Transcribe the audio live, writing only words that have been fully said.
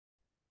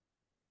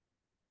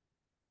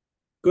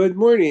Good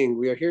morning.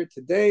 We are here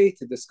today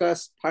to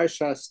discuss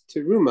Parshas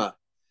Terumah.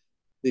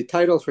 The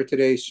title for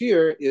today's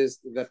shir is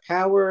The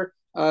Power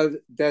of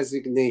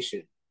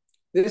Designation.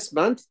 This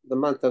month, the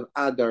month of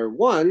Adar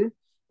 1,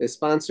 is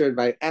sponsored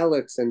by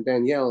Alex and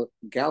Danielle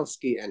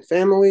Galsky and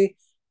family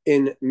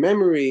in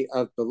memory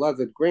of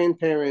beloved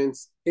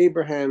grandparents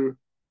Abraham,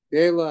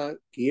 Bela,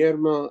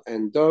 Guillermo,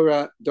 and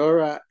Dora,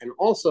 and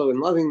also in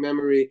loving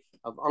memory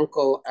of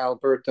Uncle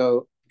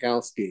Alberto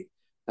Galsky.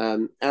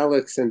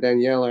 Alex and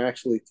Danielle are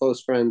actually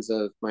close friends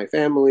of my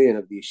family and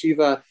of the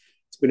yeshiva.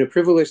 It's been a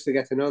privilege to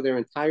get to know their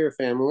entire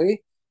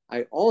family.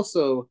 I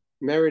also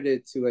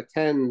merited to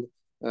attend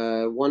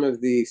one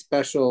of the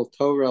special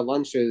Torah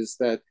lunches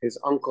that his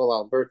uncle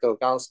Alberto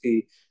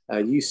Galsky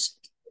used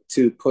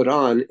to put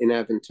on in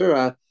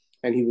Aventura,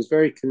 and he was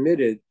very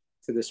committed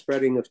to the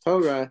spreading of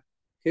Torah.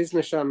 His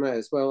neshama,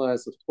 as well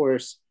as, of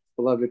course,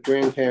 beloved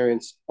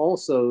grandparents,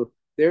 also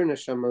their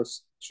neshamos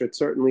should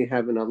certainly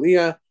have an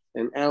aliyah,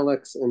 and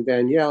Alex and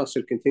Danielle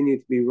should continue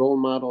to be role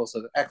models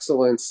of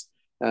excellence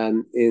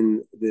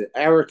in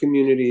our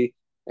community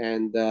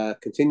and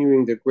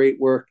continuing the great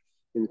work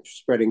in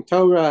spreading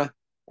Torah.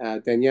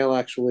 Danielle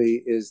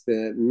actually is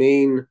the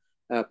main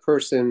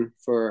person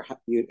for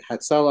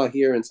Hatzalah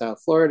here in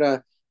South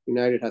Florida,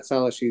 United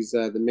Hatzalah. She's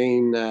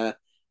the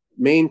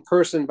main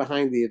person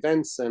behind the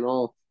events and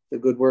all the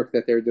good work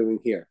that they're doing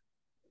here.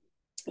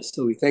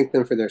 So we thank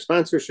them for their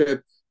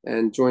sponsorship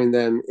and join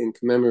them in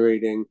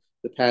commemorating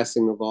the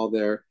passing of all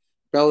their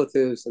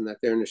relatives, and that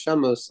their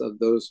neshamos of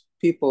those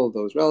people,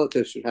 those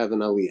relatives, should have an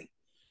aliyah.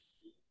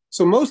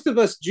 So most of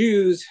us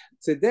Jews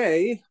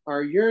today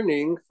are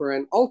yearning for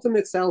an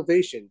ultimate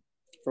salvation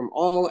from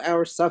all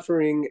our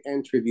suffering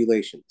and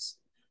tribulations.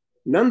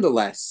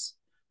 Nonetheless,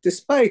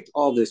 despite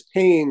all this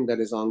pain that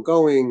is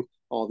ongoing,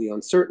 all the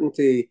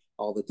uncertainty,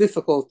 all the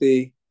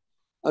difficulty,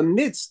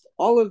 amidst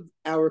all of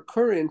our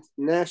current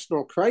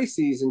national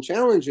crises and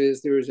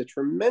challenges, there is a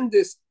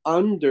tremendous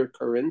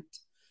undercurrent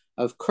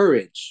of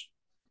courage,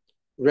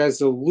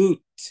 resolute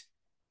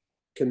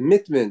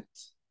commitment,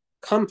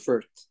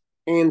 comfort,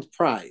 and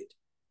pride.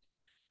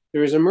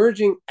 There is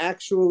emerging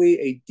actually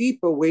a deep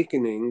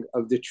awakening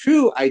of the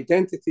true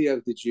identity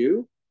of the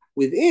Jew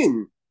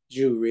within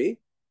Jewry,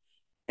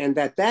 and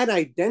that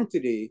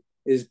identity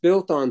is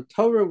built on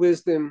Torah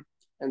wisdom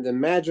and the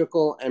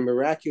magical and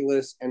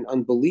miraculous and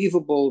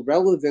unbelievable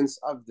relevance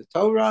of the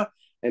Torah,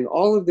 and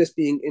all of this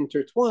being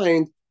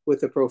intertwined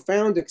with a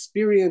profound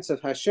experience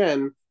of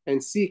Hashem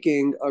and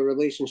seeking a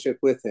relationship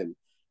with him.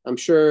 I'm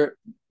sure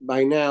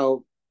by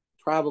now,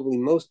 probably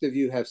most of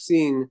you have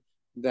seen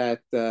that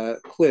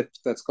clip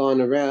that's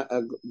gone around,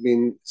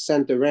 been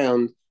sent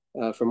around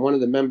from one of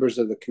the members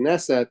of the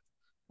Knesset,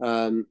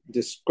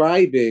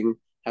 describing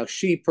how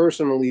she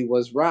personally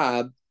was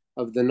robbed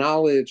of the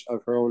knowledge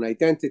of her own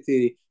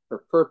identity,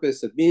 her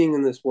purpose of being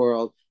in this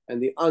world, and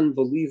the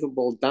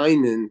unbelievable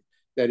diamond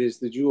that is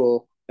the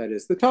jewel that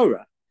is the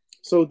Torah.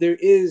 So there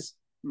is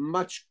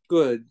much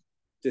good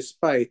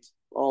despite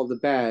all the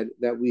bad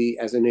that we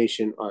as a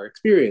nation are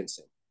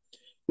experiencing.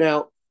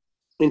 Now,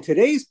 in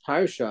today's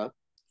Parsha,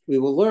 we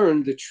will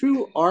learn the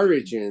true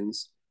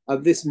origins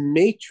of this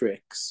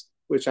matrix,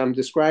 which I'm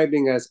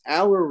describing as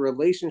our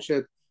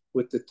relationship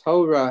with the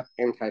Torah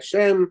and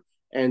Hashem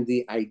and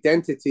the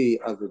identity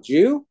of a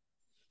Jew.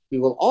 We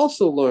will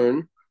also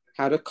learn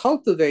how to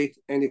cultivate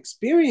and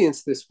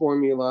experience this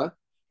formula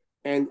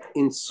and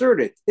insert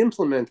it,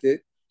 implement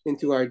it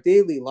into our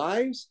daily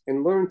lives,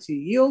 and learn to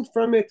yield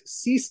from it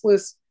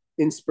ceaseless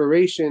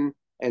inspiration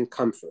and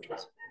comfort.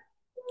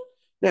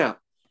 Now,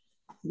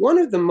 one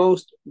of the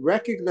most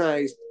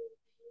recognized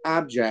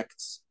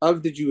objects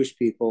of the Jewish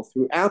people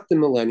throughout the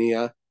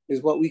millennia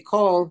is what we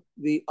call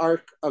the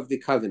Ark of the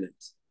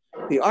Covenant.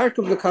 The Ark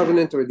of the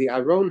Covenant, or the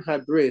Aron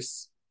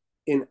Habris,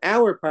 in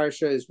our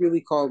Parsha is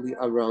really called the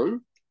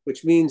Aron,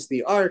 which means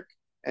the Ark,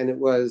 and it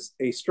was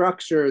a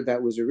structure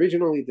that was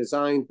originally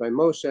designed by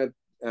Moshe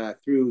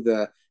through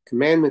the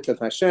commandment of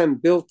Hashem,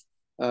 built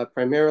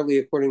primarily,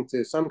 according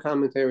to some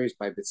commentaries,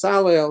 by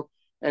Bezalel,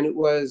 and it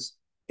was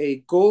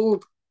a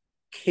gold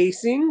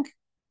casing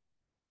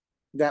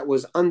that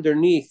was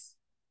underneath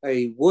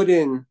a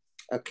wooden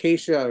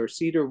acacia or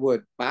cedar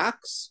wood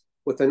box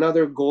with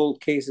another gold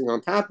casing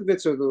on top of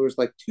it. So there was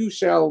like two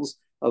shelves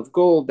of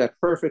gold that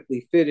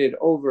perfectly fitted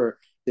over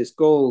this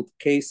gold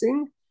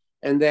casing.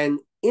 And then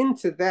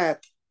into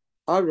that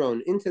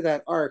Aron, into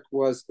that ark,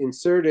 was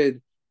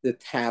inserted the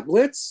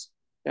tablets.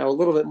 Now, a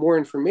little bit more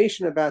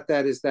information about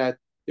that is that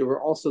there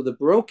were also the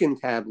broken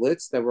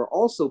tablets that were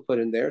also put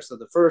in there. So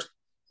the first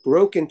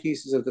broken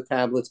pieces of the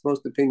tablets,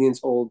 most opinions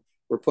hold,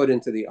 were put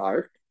into the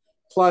ark,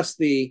 plus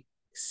the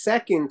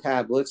second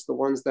tablets, the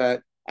ones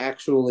that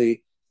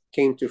actually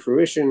came to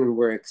fruition and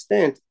were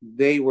extant,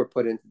 they were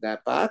put into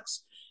that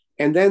box.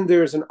 And then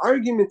there's an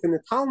argument in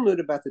the Talmud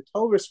about the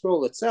Torah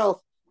scroll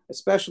itself,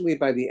 especially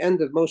by the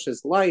end of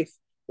Moshe's life,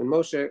 when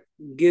Moshe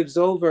gives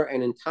over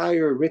an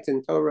entire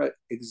written Torah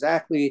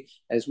exactly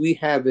as we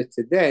have it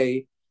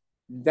today,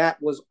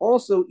 that was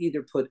also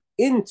either put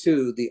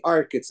into the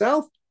ark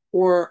itself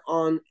or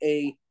on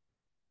a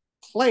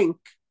plank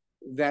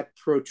that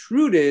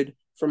protruded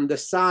from the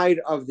side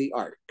of the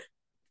ark.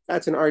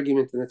 That's an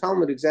argument in the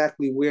Talmud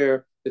exactly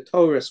where the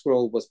Torah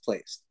scroll was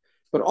placed.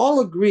 But all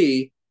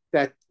agree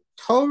that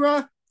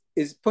Torah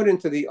is put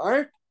into the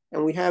ark,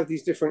 and we have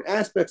these different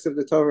aspects of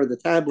the Torah, the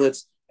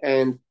tablets,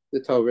 and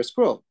the Torah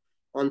scroll.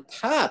 On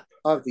top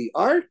of the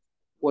ark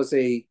was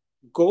a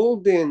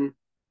golden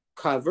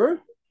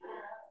cover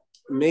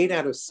made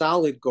out of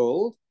solid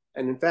gold,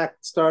 and in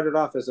fact started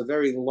off as a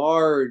very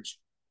large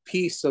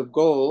piece of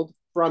gold.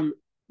 From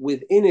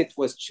within it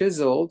was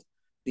chiseled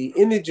the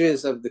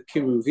images of the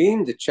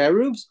Keruvim, the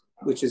cherubs,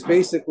 which is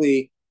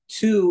basically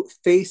two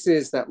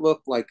faces that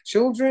look like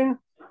children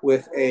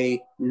with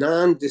a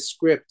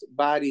nondescript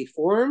body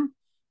form,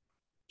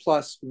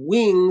 plus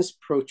wings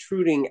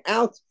protruding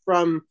out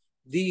from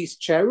these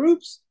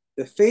cherubs.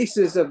 The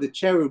faces of the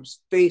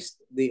cherubs faced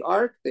the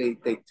ark. They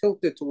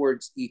tilted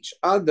towards each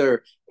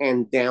other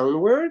and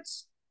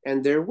downwards,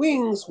 and their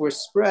wings were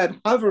spread,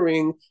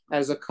 hovering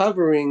as a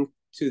covering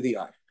to the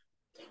ark.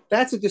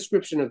 That's a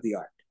description of the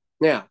ark.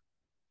 Now,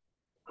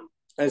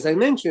 as I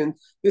mentioned,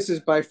 this is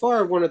by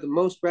far one of the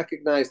most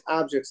recognized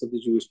objects of the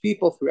Jewish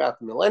people throughout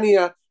the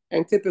millennia,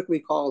 and typically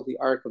called the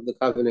Ark of the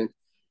Covenant.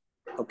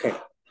 Okay,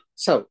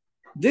 so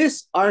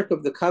this Ark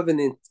of the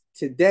Covenant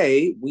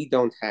today, we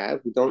don't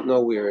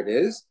know where it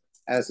is.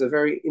 As a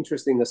very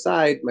interesting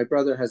aside, my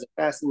brother has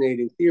a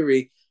fascinating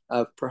theory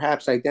of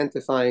perhaps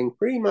identifying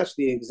pretty much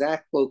the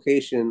exact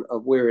location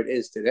of where it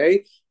is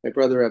today. My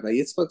brother, Rabbi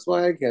Yitzchak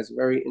Zweig, has a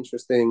very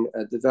interesting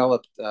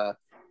developed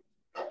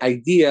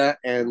idea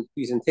and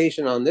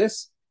presentation on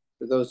this.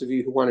 For those of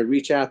you who want to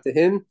reach out to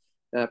him,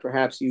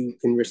 perhaps you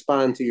can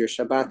respond to your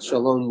Shabbat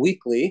Shalom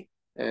weekly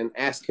and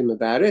ask him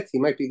about it. He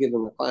might be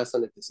giving a class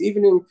on it this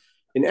evening.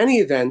 In any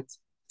event,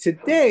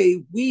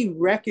 today we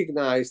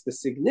recognize the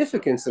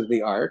significance of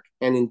the ark,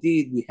 and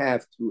indeed we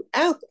have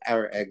throughout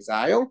our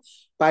exile,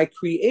 by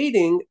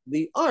creating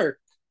the ark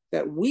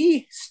that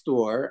we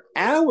store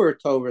our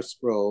Torah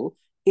scroll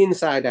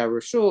inside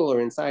our shul or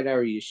inside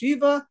our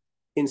yeshiva,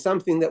 in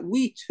something that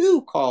we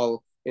too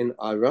call an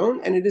aron,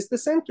 and it is the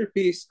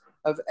centerpiece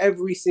of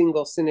every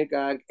single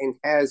synagogue and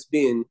has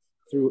been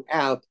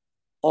throughout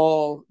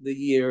all the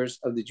years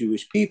of the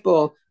Jewish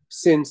people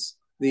since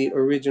the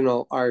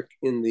original ark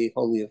in the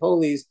Holy of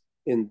Holies,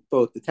 in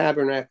both the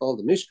tabernacle,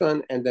 the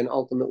Mishkan, and then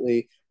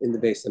ultimately in the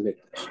Beis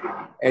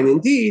HaMikdash. And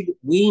indeed,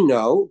 we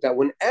know that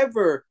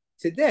whenever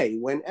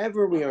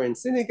we are in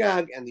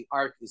synagogue and the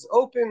ark is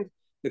opened,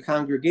 the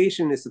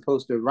congregation is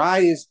supposed to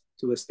rise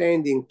to a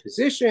standing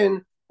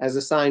position as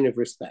a sign of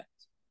respect.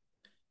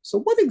 So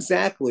what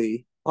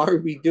exactly are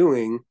we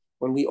doing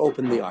when we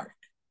open the ark?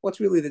 What's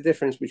really the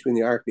difference between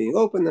the ark being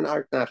open and the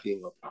ark not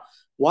being open?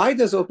 Why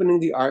does opening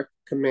the ark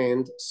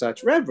command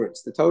such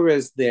reverence? The Torah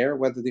is there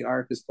whether the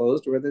ark is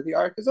closed or whether the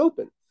ark is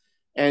open.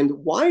 And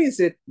why is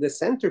it the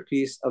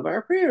centerpiece of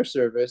our prayer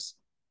service?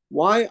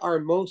 Why are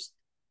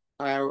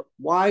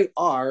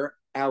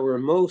our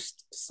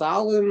most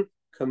solemn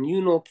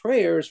communal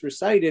prayers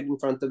recited in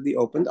front of the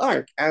opened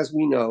ark? As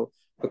we know,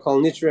 the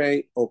Kol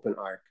Nitrei, open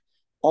ark.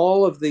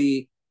 All of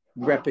the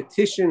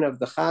repetition of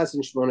the Chaz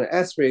and Shemona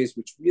Esreis,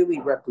 which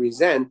really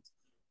represent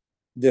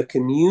the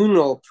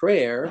communal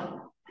prayer,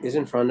 is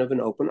in front of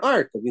an open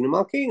ark, Avinu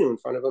Malkeinu, in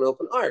front of an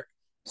open ark.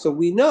 So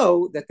we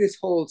know that this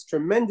holds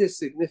tremendous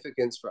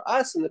significance for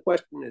us, and the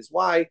question is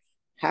why?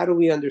 How do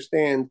we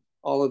understand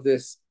all of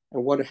this,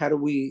 and how do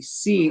we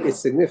see its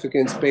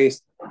significance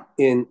based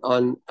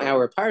on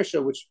our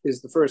parsha, which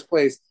is the first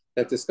place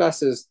that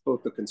discusses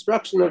both the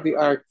construction of the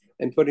ark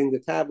and putting the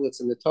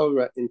tablets and the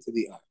Torah into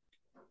the ark.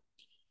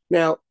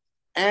 Now,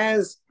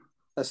 as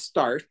a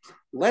start,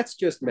 let's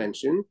just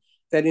mention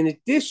that in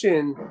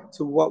addition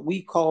to what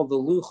we call the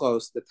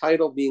luchos, the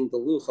title being the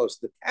luchos,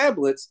 the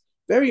tablets,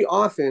 very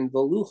often the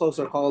luchos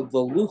are called the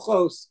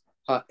luchos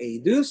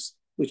ha'edus,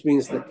 which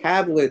means the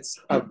tablets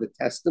of the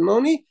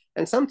testimony,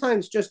 and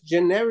sometimes just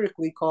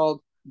generically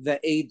called the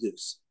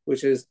edus,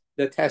 which is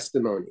the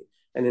testimony.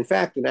 And in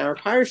fact, in our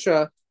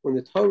parsha, when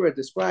the Torah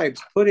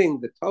describes putting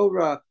the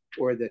Torah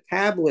or the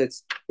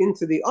tablets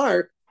into the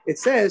ark, it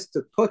says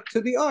to put to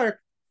the ark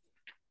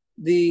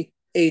the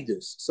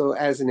edus. So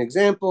as an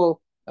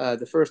example,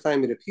 the first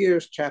time it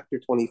appears, chapter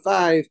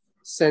 25,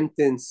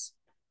 sentence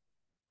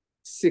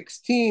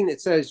 16, it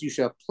says, you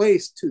shall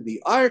place to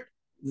the ark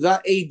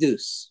the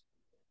edus.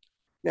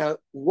 Now,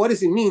 what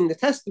does it mean, the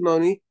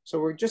testimony? So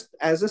we're just,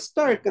 as a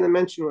start, going to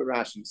mention what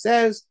Rashi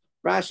says.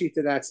 Rashi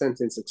to that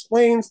sentence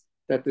explains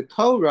that the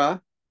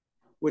Torah,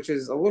 which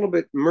is a little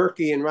bit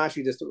murky in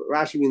Rashi, does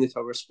Rashi mean the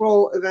Torah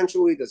scroll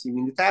eventually? Does he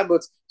mean the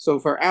tablets? So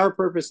for our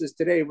purposes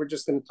today, we're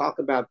just going to talk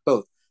about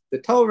both the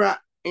Torah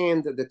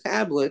and the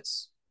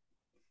tablets,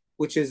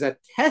 which is a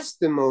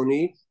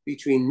testimony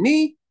between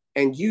me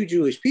and you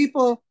Jewish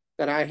people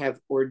that I have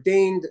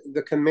ordained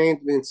the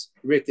commandments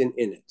written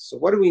in it. So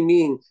what do we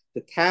mean,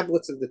 the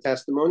tablets of the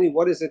testimony?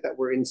 What is it that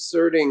we're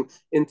inserting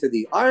into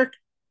the ark?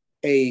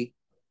 A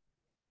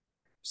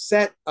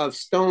set of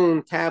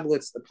stone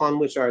tablets upon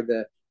which are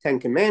the 10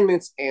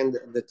 Commandments and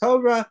the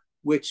Torah,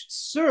 which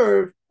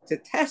serve to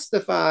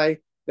testify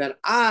that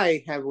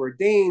I have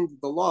ordained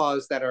the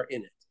laws that are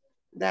in it.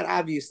 That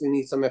obviously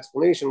needs some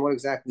explanation. What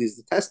exactly is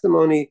the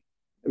testimony?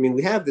 I mean,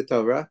 we have the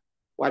Torah.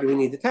 Why do we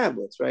need the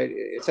tablets, right?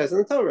 It says in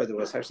the Torah, there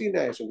was Har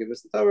Sinai, Hashem give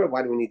us the Torah.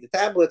 Why do we need the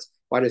tablets?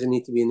 Why does it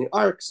need to be in the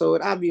ark? So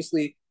it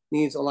obviously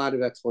needs a lot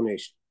of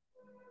explanation.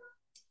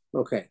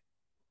 Okay.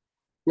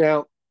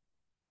 Now,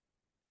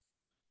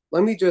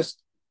 let me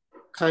just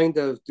kind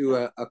of do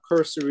a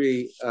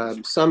cursory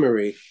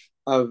summary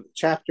of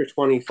chapter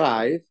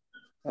 25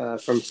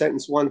 from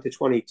sentence 1 to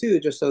 22,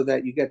 just so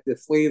that you get the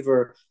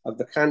flavor of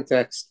the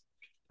context.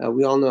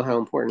 We all know how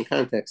important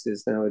context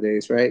is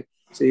nowadays, right?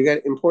 So you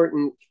get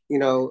important,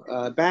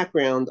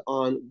 background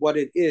on what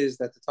it is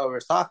that the Torah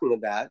is talking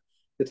about.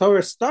 The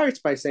Torah starts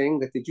by saying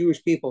that the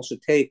Jewish people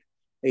should take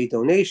a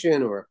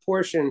donation or a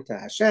portion to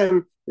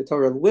Hashem. The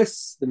Torah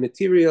lists the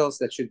materials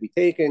that should be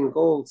taken: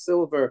 gold,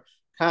 silver,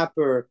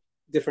 copper,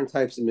 different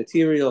types of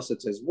materials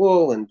such as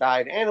wool and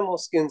dyed animal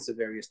skins of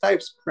various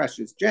types,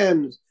 precious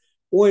gems,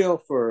 oil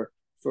for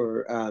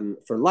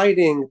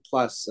lighting,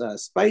 plus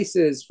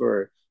spices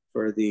for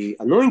the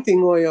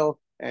anointing oil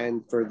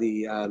and for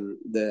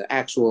the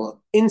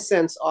actual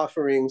incense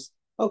offerings.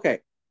 Okay,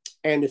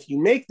 and if you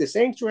make the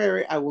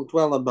sanctuary, I will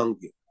dwell among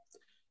you.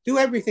 Do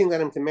everything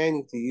that I'm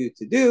commanding to you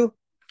to do.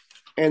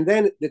 And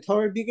then the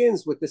Torah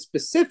begins with the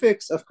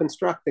specifics of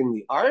constructing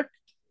the ark,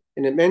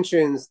 and it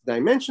mentions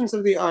dimensions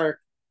of the ark,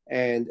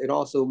 and it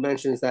also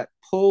mentions that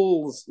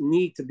poles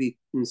need to be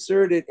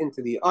inserted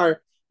into the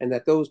ark, and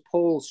that those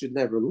poles should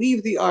never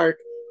leave the ark.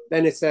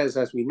 Then it says,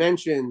 as we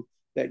mentioned,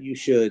 that you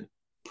should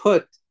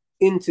put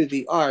into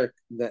the ark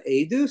the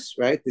edus,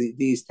 right?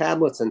 These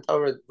tablets and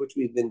Torah, which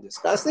we've been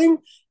discussing.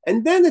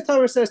 And then the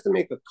Torah says to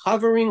make a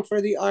covering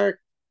for the ark.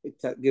 It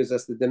gives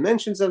us the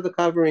dimensions of the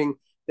covering.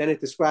 Then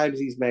it describes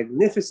these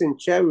magnificent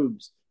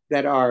cherubs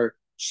that are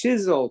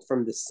chiseled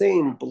from the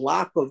same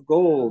block of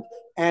gold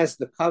as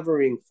the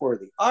covering for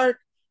the ark.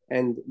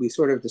 And we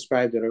sort of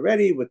described it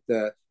already with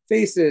the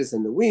faces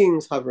and the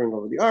wings hovering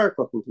over the ark,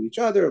 looking to each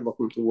other,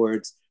 looking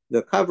towards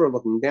the cover,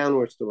 looking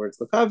downwards towards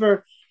the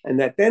cover. And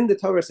that then the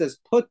Torah says,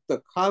 put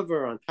the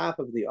cover on top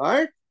of the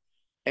ark,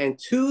 and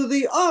to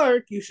the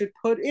ark you should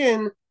put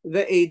in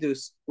the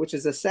edus, which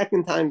is the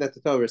second time that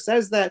the Torah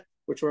says that,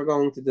 which we're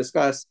going to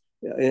discuss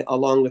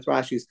along with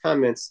Rashi's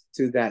comments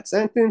to that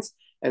sentence.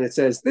 And it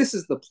says, this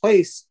is the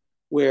place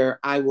where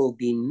I will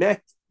be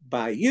met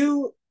by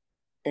you,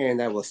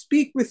 and I will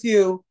speak with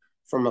you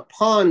from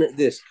upon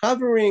this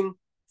covering,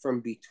 from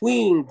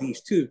between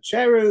these two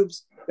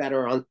cherubs that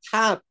are on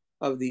top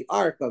of the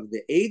ark of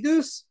the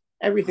edus,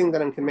 everything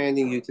that I'm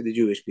commanding you to the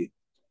Jewish people.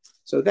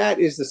 So that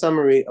is the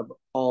summary of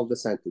all the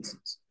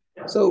sentences.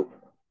 So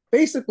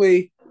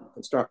basically,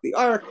 construct the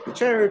ark, the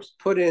cherubs,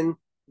 put in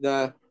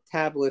the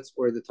tablets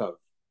or the Torah.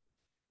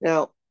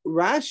 Now,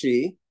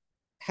 Rashi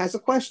has a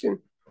question.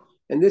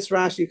 And this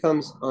Rashi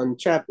comes in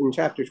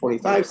chapter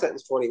 25,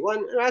 sentence 21.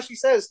 And Rashi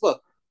says,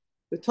 look,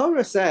 the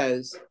Torah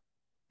says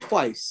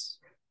twice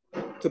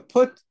to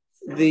put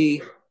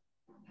the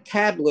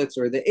tablets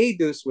or the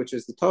edus, which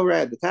is the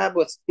Torah, the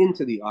tablets,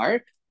 into the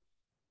ark.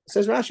 It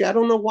says Rashi, I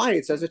don't know why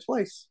it says it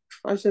twice.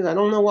 Rashi says, I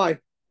don't know why.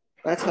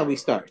 That's how he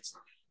starts.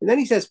 And then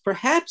he says,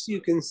 perhaps you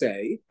can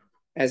say,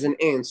 as an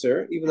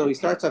answer, even though he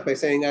starts off by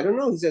saying, I don't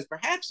know, he says,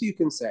 perhaps you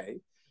can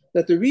say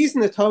that the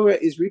reason the Torah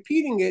is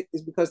repeating it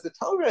is because the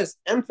Torah is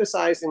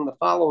emphasizing the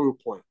following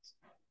point.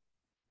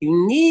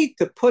 You need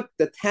to put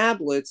the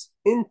tablets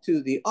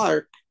into the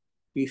ark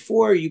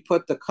before you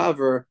put the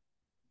cover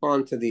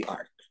onto the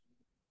ark.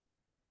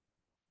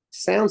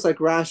 Sounds like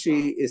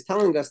Rashi is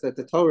telling us that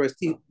the Torah is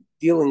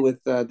dealing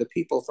with the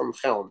people from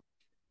Chelm.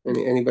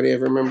 Anybody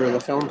ever remember the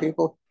Chelm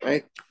people,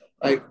 right?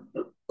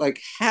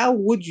 Like how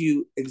would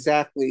you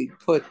exactly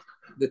put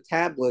the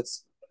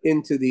tablets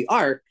into the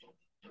ark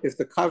if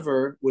the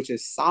cover, which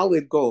is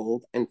solid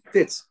gold and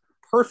fits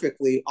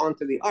perfectly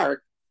onto the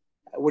ark,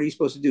 what are you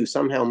supposed to do?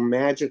 Somehow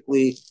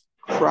magically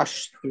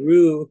crush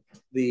through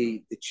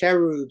the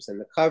cherubs and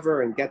the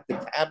cover and get the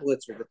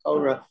tablets or the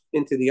Torah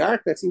into the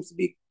ark? That seems to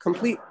be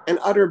complete and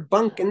utter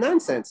bunk and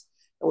nonsense.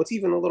 And what's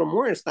even a little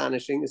more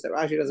astonishing is that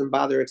Rashi doesn't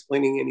bother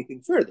explaining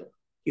anything further.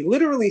 He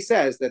literally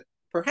says that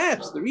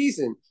perhaps the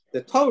reason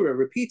the Torah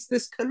repeats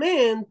this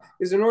command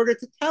is in order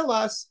to tell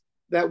us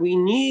that we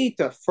need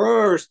to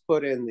first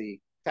put in the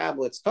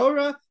tablets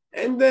Torah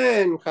and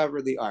then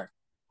cover the ark.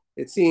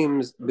 It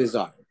seems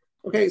bizarre.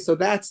 Okay, so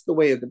that's the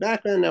way of the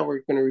background. Now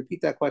we're going to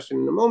repeat that question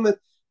in a moment.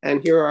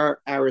 And here are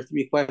our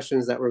three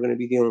questions that we're going to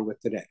be dealing with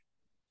today.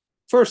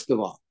 First of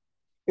all,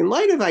 in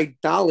light of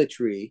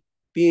idolatry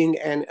being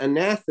an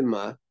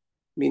anathema,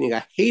 meaning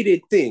a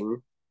hated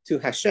thing to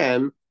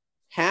Hashem,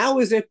 how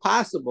is it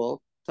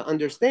possible to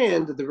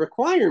understand the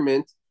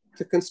requirement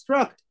to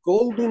construct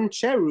golden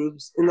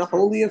cherubs in the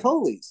Holy of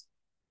Holies?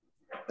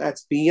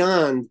 That's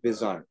beyond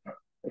bizarre.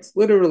 It's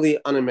literally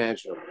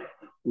unimaginable.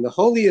 In the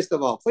holiest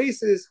of all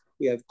places,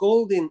 we have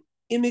golden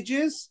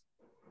images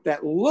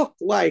that look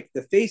like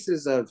the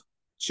faces of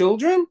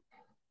children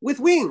with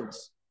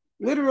wings.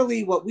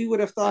 Literally what we would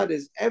have thought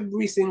is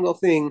every single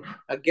thing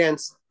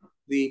against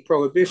the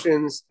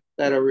prohibitions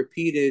that are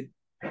repeated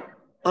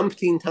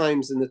umpteen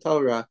times in the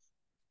Torah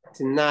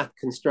to not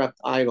construct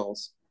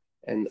idols,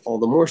 and all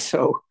the more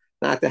so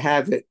not to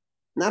have it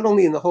not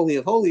only in the Holy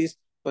of Holies,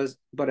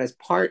 but as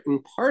part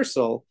and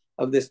parcel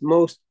of this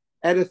most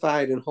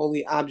edified and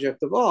holy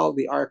object of all,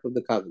 the Ark of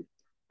the Covenant.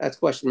 That's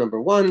question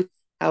number one.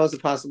 How is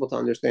it possible to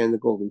understand the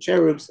golden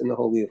cherubs in the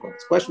Holy of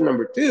Holies? Question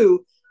number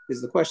two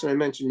is the question I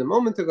mentioned a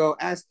moment ago,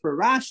 asked for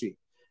Rashi,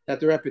 that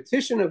the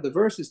repetition of the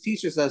verses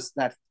teaches us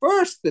that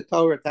first the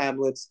Torah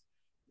tablets,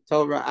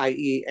 Torah,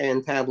 i.e.,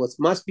 and tablets,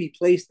 must be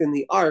placed in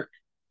the Ark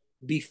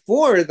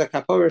before the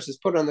kaporos is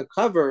put on the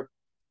cover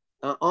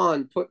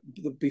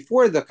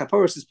before the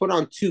kaporos is put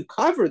on to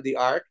cover the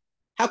Ark.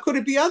 How could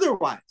it be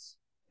otherwise?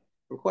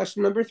 And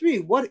question number three,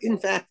 what in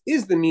fact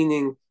is the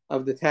meaning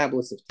of the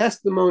tablets of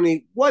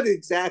testimony? What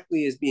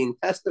exactly is being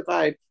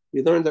testified?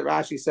 We learned that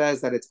Rashi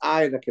says that it's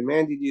I that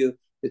commanded you,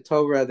 the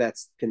Torah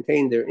that's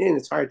contained therein.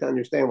 It's hard to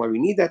understand why we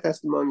need that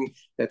testimony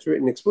that's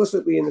written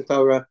explicitly in the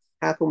Torah.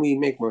 How can we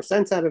make more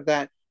sense out of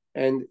that?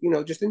 And,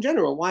 just in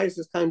general, why is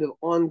this kind of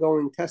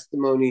ongoing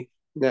testimony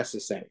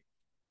necessary?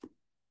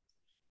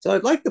 So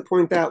I'd like to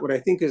point out what I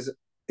think is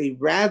a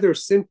rather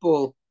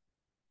simple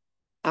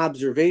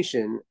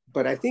observation,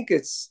 but I think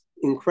it's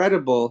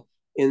incredible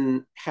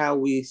in how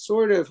we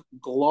sort of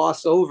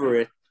gloss over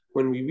it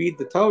when we read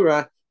the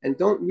Torah and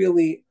don't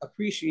really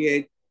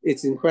appreciate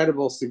its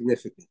incredible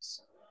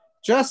significance.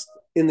 Just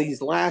in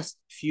these last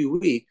few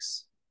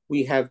weeks,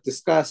 we have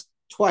discussed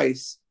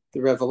twice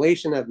the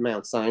revelation of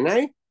Mount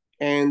Sinai,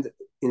 and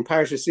in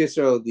Parshas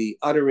Yisro, the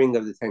uttering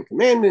of the Ten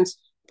Commandments.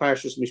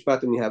 Parshas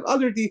Mishpatim, we have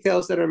other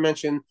details that are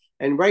mentioned,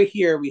 and right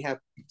here we have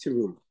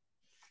Terumah.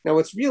 Now,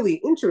 what's really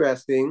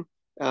interesting,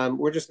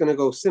 we're just going to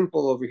go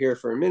simple over here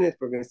for a minute.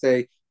 We're going to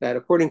say that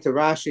according to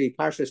Rashi,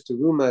 Parshas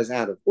Terumah is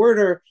out of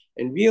order,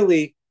 and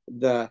really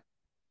the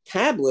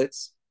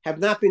tablets have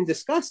not been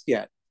discussed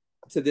yet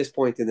to this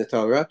point in the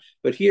Torah.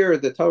 But here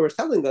the Torah is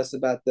telling us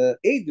about the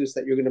edus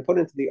that you're going to put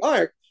into the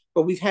Ark,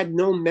 but we've had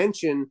no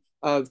mention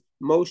of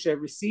Moshe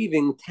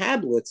receiving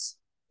tablets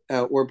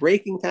or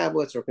breaking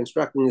tablets or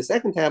constructing the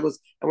second tablets,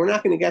 and we're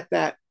not going to get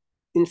that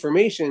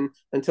information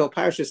until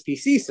Parshas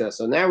Kisisa.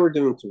 So now we're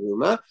doing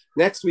Terumah.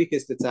 Next week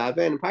is Tetzaveh,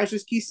 and in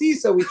Parshas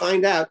Kisisa we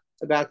find out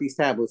about these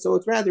tablets. So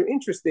it's rather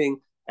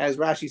interesting, as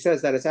Rashi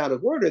says, that it's out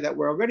of order, that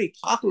we're already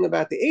talking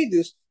about the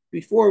edus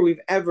before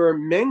we've ever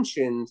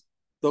mentioned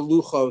the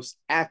luchos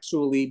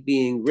actually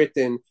being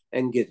written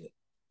and given.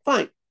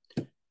 Fine.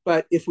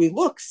 But if we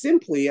look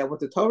simply at what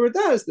the Torah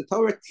does, the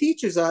Torah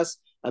teaches us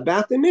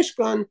about the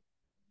Mishkan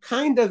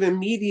kind of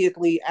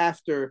immediately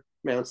after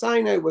Mount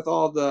Sinai, with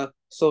all the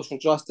social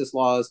justice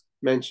laws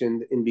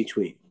mentioned in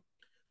between.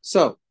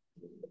 So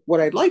what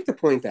I'd like to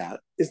point out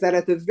is that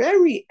at the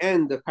very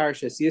end of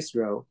Parshas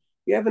Yisro,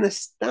 we have an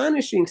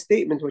astonishing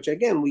statement, which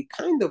again, we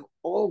kind of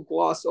all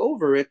gloss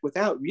over it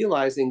without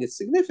realizing its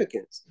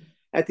significance.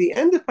 At the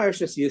end of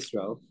Parshas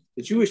Yisro,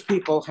 the Jewish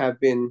people have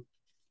been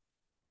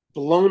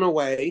blown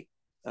away,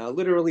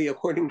 literally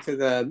according to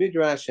the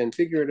Midrash, and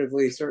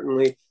figuratively,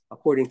 certainly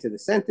according to the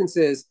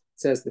sentences.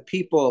 It says the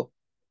people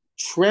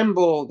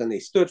trembled and they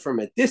stood from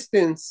a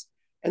distance,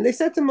 and they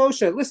said to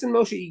Moshe, listen,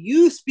 Moshe,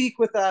 you speak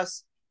with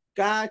us.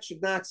 God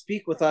should not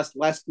speak with us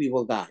lest we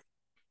will die.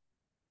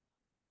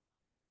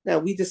 Now,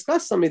 we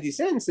discussed some of these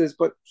sentences,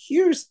 but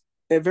here's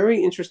a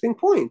very interesting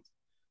point.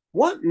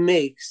 What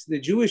makes the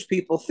Jewish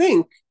people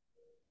think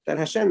that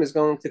Hashem is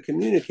going to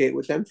communicate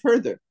with them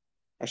further?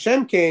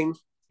 Hashem came,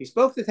 he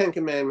spoke the Ten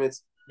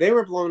Commandments, they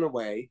were blown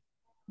away.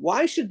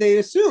 Why should they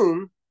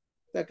assume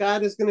that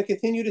God is going to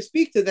continue to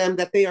speak to them,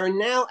 that they are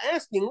now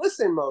asking,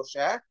 listen,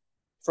 Moshe,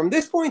 from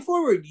this point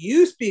forward,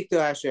 you speak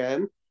to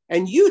Hashem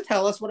and you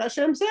tell us what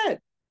Hashem said?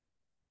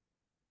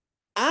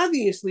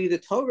 Obviously, the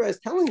Torah is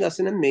telling us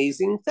an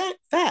amazing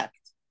fact.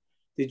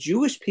 The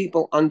Jewish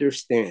people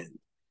understand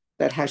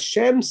that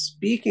Hashem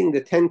speaking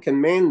the Ten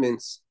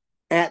Commandments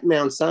at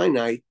Mount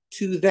Sinai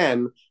to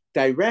them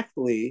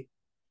directly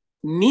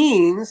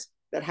means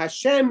that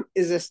Hashem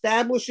is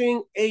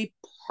establishing a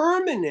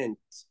permanent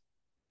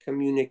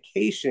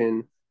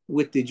communication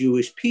with the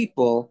Jewish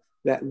people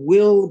that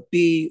will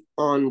be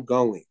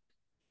ongoing.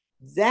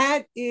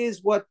 That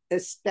is what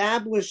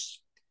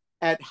established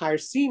at Har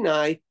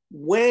Sinai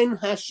when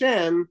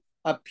Hashem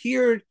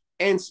appeared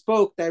and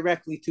spoke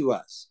directly to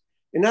us.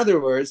 In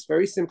other words,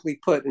 very simply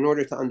put, in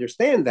order to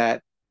understand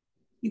that,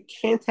 you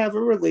can't have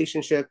a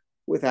relationship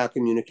without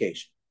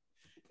communication.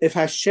 If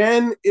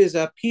Hashem is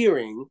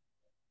appearing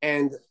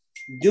and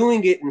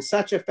doing it in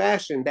such a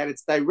fashion that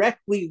it's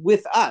directly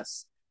with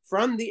us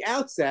from the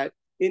outset,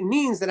 it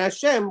means that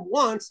Hashem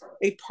wants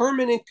a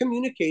permanent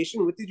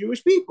communication with the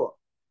Jewish people.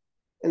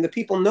 And the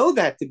people know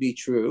that to be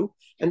true.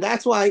 And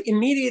that's why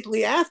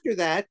immediately after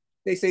that,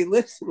 they say,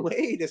 listen,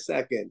 wait a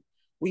second.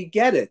 We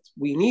get it.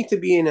 We need to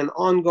be in an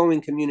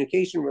ongoing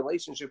communication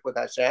relationship with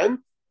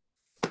Hashem.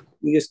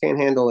 We just can't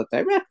handle it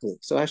directly.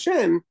 So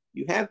Hashem,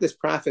 you have this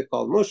prophet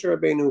called Moshe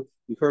Rabbeinu.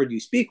 We heard you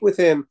speak with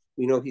him.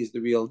 We know he's the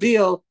real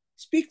deal.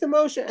 Speak to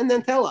Moshe and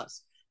then tell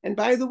us. And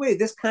by the way,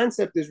 this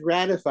concept is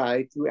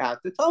ratified throughout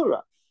the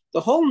Torah. The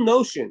whole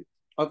notion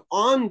of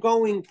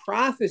ongoing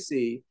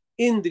prophecy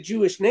in the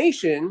Jewish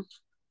nation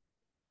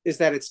is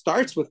that it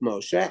starts with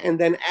Moshe, and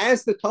then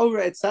as the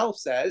Torah itself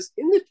says,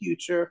 in the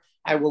future,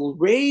 I will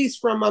raise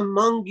from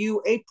among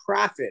you a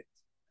prophet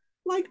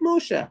like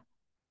Moshe.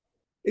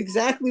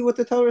 Exactly what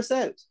the Torah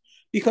says.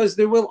 Because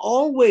there will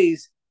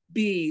always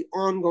be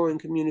ongoing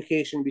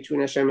communication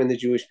between Hashem and the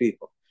Jewish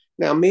people.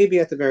 Now, maybe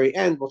at the very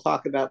end, we'll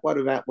talk about what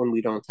about when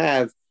we don't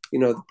have,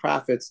 the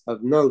prophets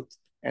of note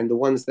and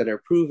the ones that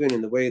are proven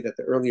in the way that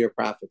the earlier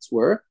prophets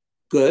were.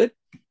 Good.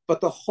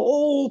 But the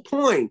whole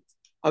point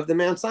of the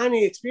Mount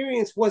Sinai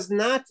experience was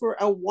not for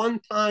a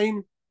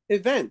one-time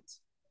event.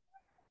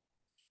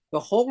 The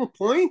whole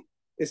point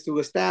is to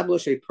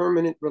establish a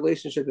permanent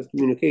relationship of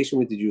communication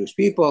with the Jewish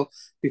people,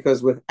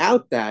 because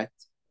without that,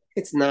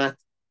 it's not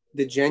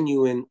the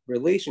genuine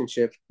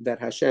relationship that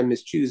Hashem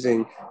is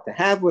choosing to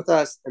have with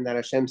us and that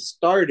Hashem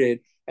started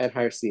at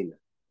Har Sinai.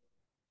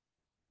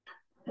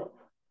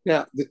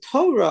 Now, the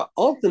Torah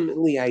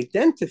ultimately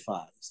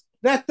identifies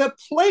that the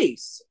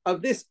place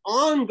of this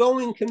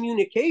ongoing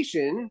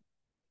communication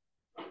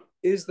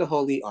is the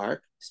Holy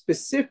Ark,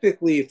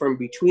 specifically from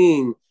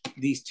between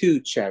these two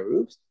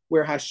cherubs,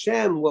 where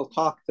Hashem will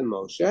talk to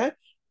Moshe.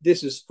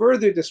 This is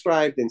further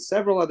described in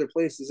several other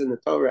places in the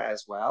Torah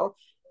as well.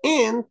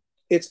 And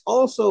it's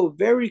also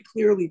very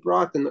clearly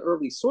brought in the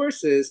early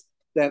sources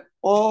that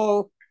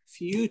all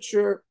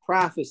future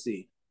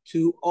prophecy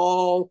to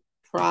all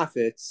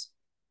prophets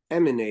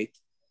emanate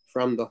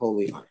from the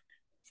Holy Ark.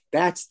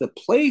 That's the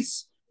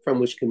place from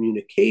which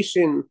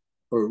communication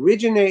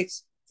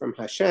originates from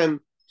Hashem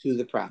to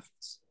the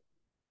prophets.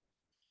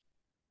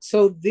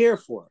 So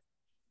therefore,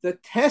 the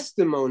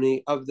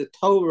testimony of the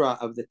Torah,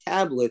 of the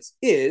tablets,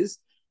 is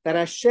that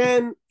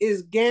Hashem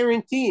is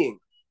guaranteeing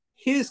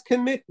his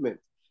commitment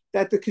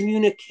that the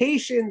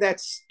communication that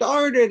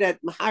started at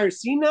Har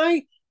Sinai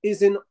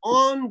is an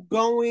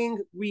ongoing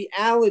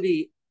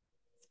reality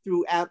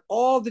throughout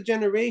all the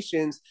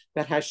generations,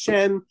 that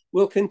Hashem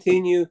will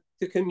continue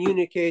to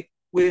communicate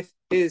with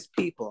his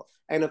people.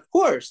 And of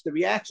course, the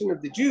reaction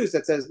of the Jews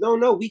that says,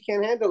 no, we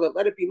can't handle it,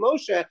 let it be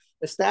Moshe,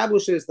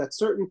 establishes that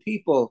certain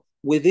people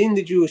within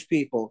the Jewish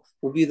people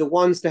will be the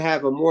ones to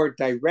have a more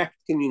direct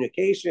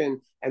communication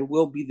and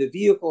will be the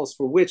vehicles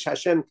for which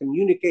Hashem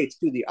communicates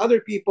to the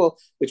other people,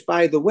 which,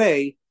 by the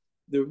way,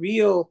 the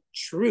real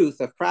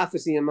truth of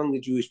prophecy among the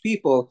Jewish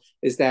people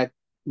is that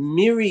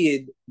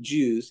myriad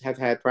Jews have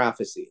had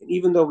prophecy. And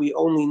even though we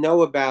only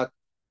know about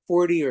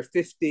 40 or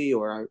 50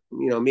 or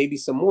maybe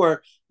some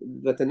more,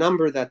 but the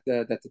number that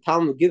the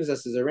Talmud gives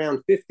us is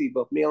around 50,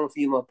 both male and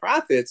female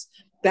prophets.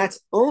 That's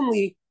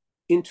only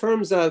in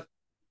terms of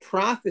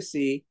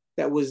prophecy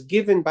that was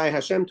given by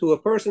Hashem to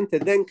a person to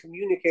then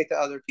communicate to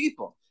other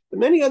people. But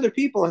many other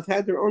people have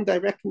had their own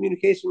direct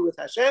communication with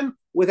Hashem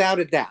without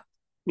a doubt,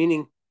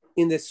 meaning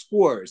in the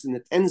scores, in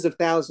the tens of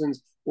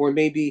thousands, or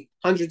maybe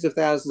hundreds of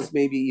thousands,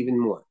 maybe even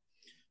more.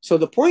 So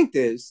the point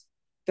is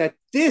that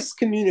this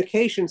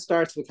communication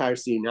starts with Har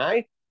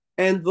Sinai,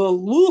 and the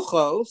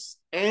Luchos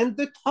and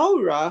the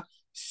Torah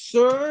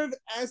serve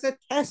as a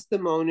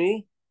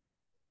testimony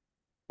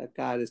that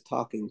God is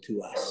talking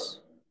to us.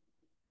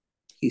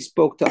 He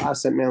spoke to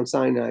us at Mount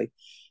Sinai.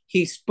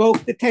 He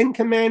spoke the 10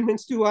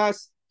 Commandments to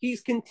us.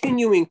 He's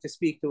continuing to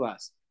speak to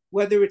us,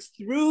 whether it's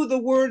through the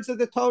words of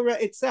the Torah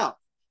itself,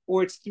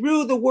 or it's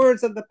through the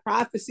words of the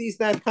prophecies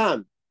that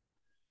come,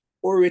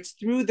 or it's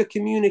through the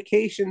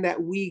communication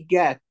that we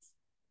get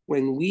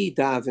when we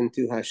daven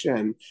to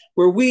Hashem,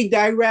 where we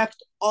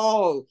direct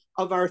all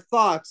of our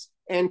thoughts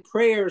and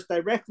prayers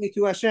directly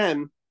to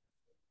Hashem,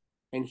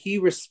 and he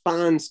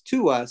responds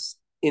to us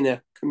in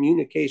a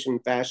communication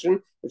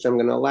fashion, which I'm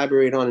going to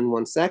elaborate on in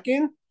 1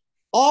 second.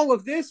 All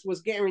of this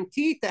was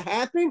guaranteed to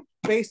happen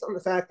based on the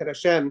fact that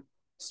Hashem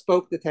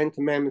spoke the 10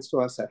 Commandments to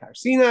us at Har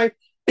Sinai,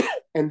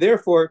 and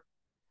therefore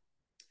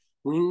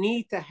we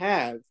need to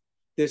have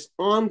this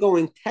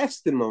ongoing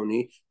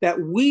testimony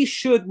that we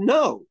should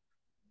know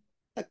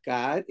that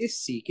God is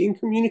seeking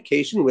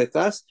communication with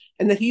us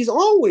and that he's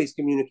always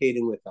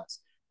communicating with us.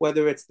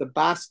 Whether it's the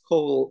bas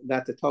kol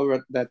that the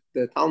Torah, that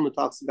the Talmud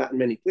talks about in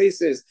many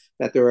places,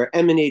 that there are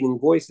emanating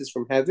voices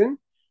from heaven,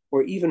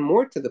 or even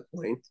more to the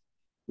point,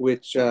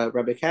 which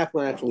Rabbi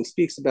Kaplan actually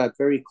speaks about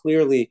very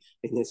clearly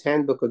in his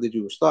Handbook of the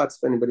Jewish Thoughts.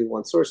 If anybody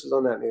wants sources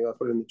on that, maybe I'll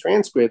put it in the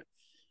transcript.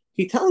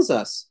 He tells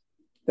us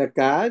that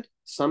God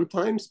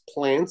sometimes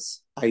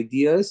plants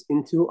ideas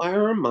into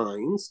our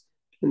minds,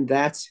 and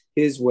that's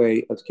his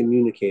way of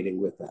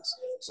communicating with us.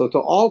 So to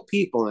all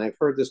people, and I've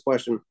heard this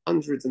question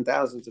hundreds and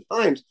thousands of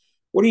times,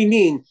 what do you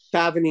mean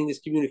davening is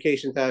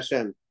communication to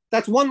Hashem?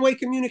 That's one-way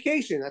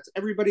communication. That's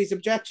everybody's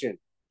objection.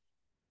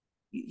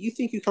 You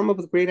think you come up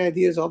with great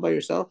ideas all by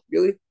yourself?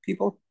 Really,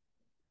 people?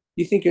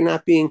 You think you're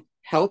not being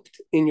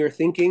helped in your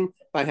thinking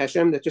by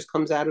Hashem that just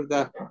comes out of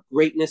the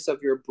greatness of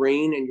your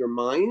brain and your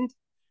mind?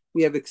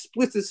 We have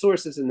explicit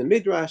sources in the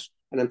Midrash,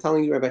 and I'm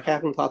telling you, Rabbi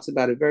Kaplan talks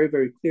about it very,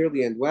 very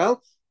clearly and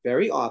well.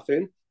 Very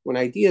often, when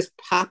ideas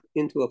pop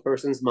into a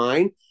person's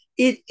mind,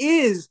 it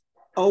is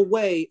a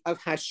way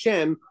of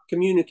Hashem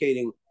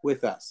communicating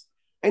with us.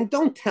 And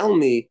don't tell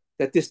me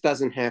that this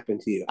doesn't happen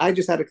to you. I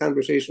just had a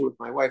conversation with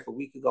my wife a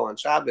week ago on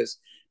Shabbos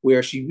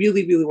where she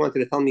really, really wanted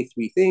to tell me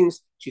three things.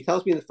 She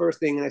tells me the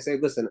first thing, and I say,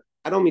 listen,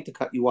 I don't mean to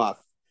cut you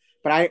off,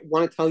 but I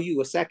want to tell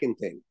you a second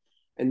thing.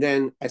 And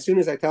then as soon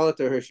as I tell it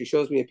to her, she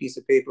shows me a piece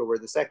of paper where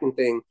the second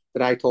thing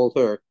that I told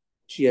her,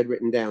 she had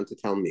written down to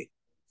tell me.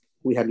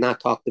 We had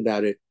not talked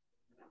about it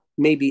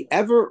maybe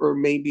ever, or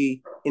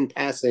maybe in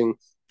passing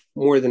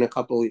more than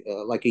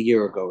like a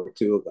year ago or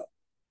two ago.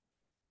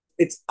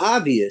 It's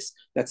obvious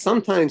that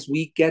sometimes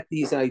we get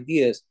these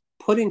ideas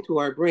put into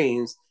our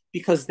brains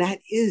because that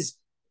is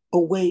a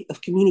way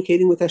of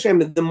communicating with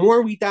Hashem. And the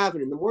more we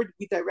daven and the more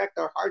we direct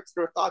our hearts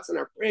and our thoughts and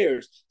our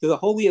prayers to the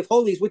Holy of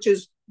Holies, which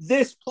is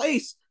this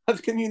place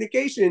of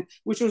communication,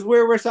 which is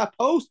where we're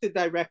supposed to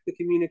direct the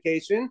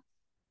communication,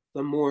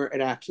 the more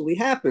it actually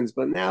happens.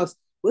 But now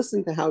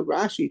listen to how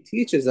Rashi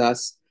teaches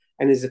us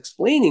and is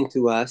explaining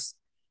to us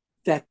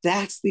that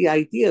that's the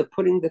idea of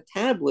putting the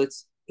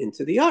tablets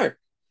into the ark.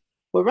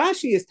 What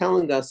Rashi is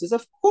telling us is,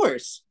 of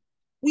course,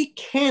 we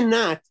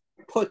cannot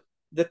put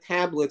the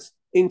tablets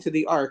into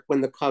the ark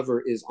when the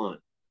cover is on,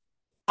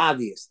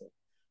 obviously.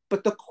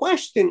 But the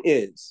question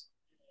is,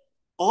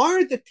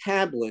 are the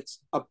tablets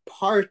a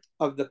part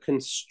of the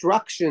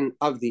construction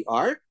of the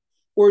ark,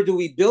 or do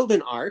we build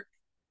an ark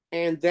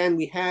and then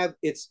we have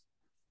its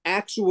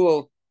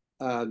actual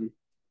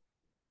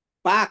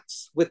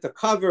box with the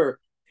cover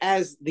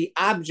as the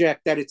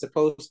object that it's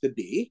supposed to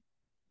be?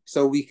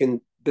 So we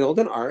can build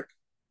an ark,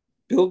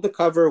 build the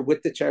cover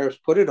with the cherubs,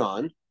 put it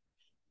on.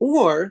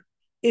 Or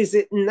is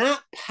it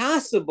not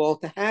possible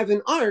to have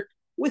an ark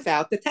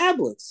without the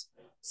tablets?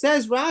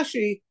 Says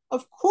Rashi,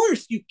 of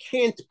course you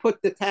can't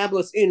put the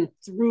tablets in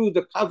through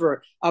the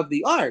cover of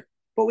the ark.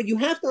 But what you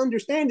have to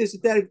understand is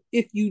that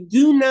if you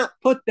do not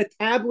put the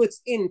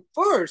tablets in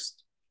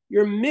first,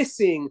 you're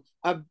missing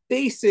a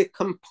basic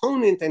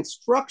component and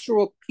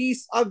structural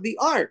piece of the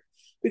ark.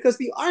 Because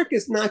the ark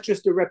is not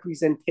just a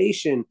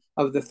representation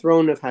of the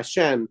throne of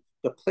Hashem,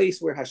 the place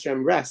where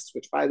Hashem rests,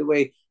 which, by the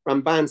way,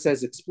 Ramban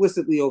says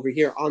explicitly over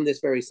here on this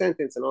very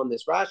sentence and on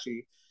this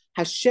Rashi,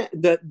 Hashem,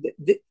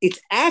 it's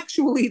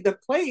actually the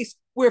place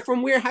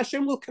from where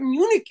Hashem will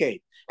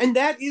communicate. And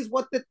that is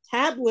what the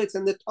tablets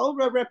and the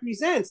Torah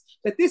represents,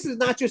 that this is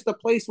not just a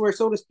place where,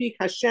 so to speak,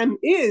 Hashem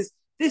is.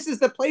 This is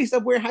the place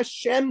of where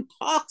Hashem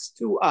talks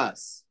to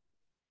us.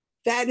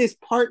 That is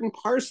part and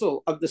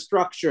parcel of the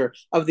structure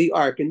of the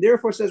ark. And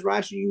therefore, says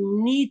Rashi, you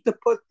need to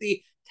put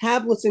the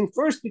tablets in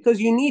first because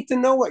you need to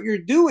know what you're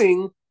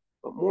doing.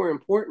 But more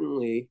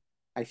importantly,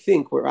 I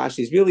think what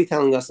Rashi is really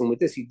telling us, and with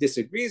this he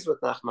disagrees with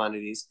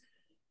Nachmanides,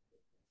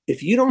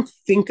 if you don't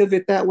think of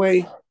it that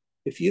way,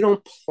 if you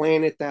don't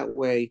plan it that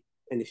way,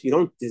 and if you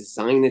don't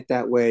design it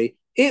that way,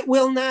 it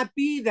will not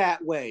be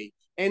that way.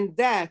 And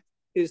that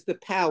is the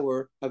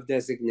power of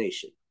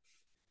designation.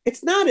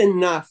 It's not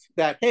enough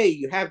that, hey,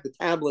 you have the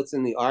tablets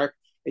in the ark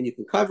and you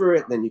can cover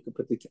it, then you can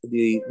put the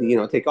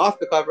take off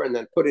the cover and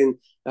then put in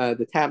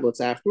the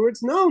tablets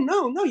afterwards. No.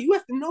 You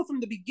have to know from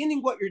the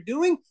beginning what you're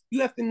doing.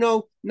 You have to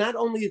know not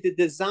only the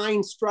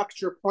design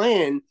structure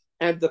plan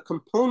and the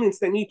components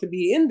that need to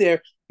be in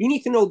there, you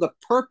need to know the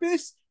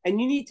purpose, and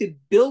you need to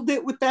build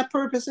it with that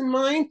purpose in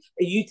mind,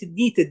 and you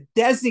need to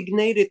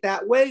designate it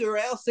that way, or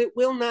else it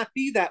will not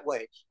be that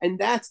way. And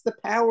that's the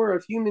power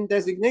of human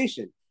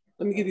designation.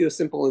 Let me give you a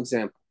simple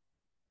example.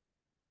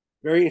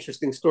 Very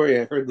interesting story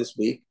I heard this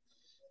week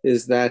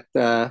is that,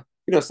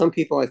 some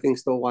people I think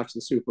still watch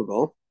the Super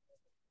Bowl.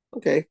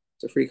 Okay,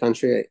 it's a free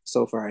country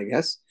so far, I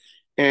guess.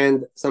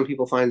 And some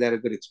people find that a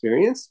good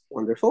experience.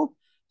 Wonderful.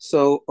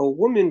 So a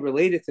woman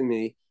related to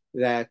me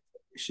that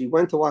she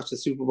went to watch the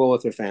Super Bowl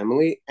with her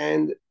family,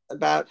 and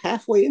about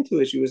halfway into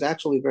it, she was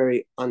actually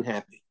very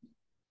unhappy.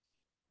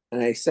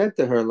 And I said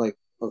to her, like,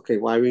 okay,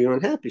 why were you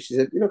unhappy? She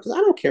said, because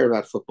I don't care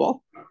about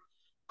football.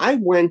 I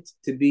went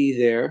to be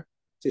there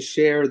to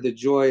share the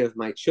joy of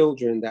my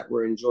children that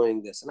were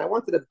enjoying this. And I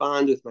wanted to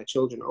bond with my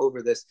children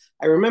over this.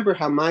 I remember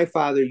how my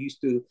father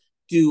used to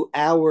do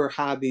our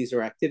hobbies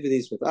or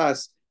activities with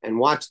us and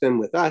watch them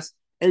with us.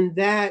 And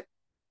that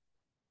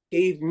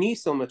gave me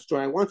so much joy.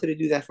 I wanted to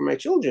do that for my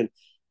children.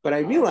 But I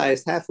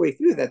realized halfway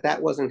through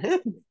that wasn't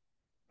happening.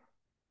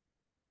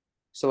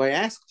 So I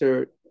asked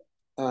her,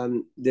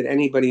 did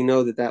anybody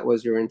know that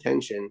was your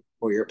intention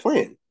or your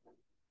plan?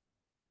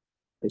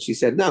 And she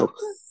said, no.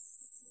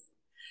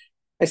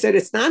 I said,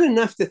 it's not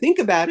enough to think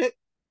about it.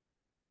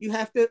 You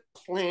have to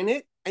plan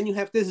it and you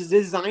have to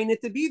design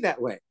it to be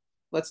that way.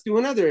 Let's do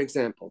another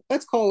example.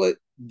 Let's call it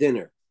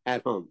dinner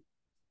at home.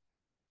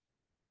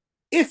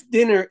 If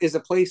dinner is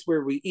a place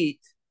where we eat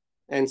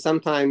and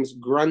sometimes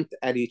grunt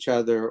at each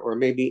other, or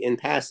maybe in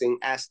passing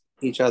ask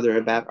each other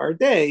about our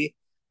day,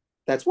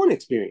 that's one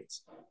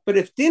experience. But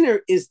if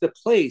dinner is the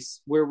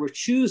place where we're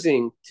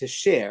choosing to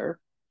share,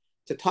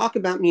 to talk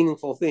about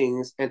meaningful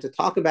things, and to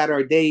talk about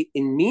our day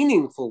in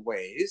meaningful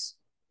ways,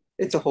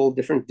 it's a whole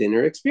different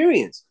dinner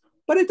experience.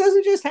 But it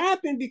doesn't just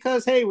happen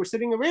because, hey, we're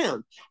sitting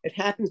around. It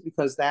happens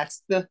because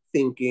that's the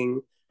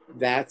thinking,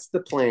 that's the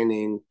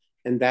planning,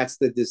 and that's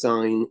the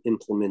design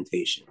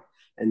implementation.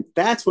 And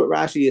that's what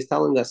Rashi is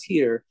telling us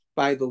here,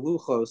 by the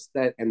luchos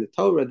and the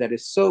Torah that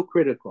is so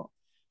critical.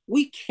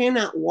 We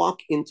cannot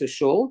walk into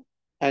shul,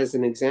 as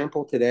an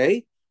example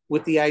today,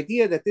 with the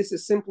idea that this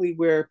is simply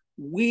where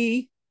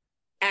we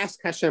ask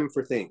Hashem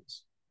for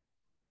things.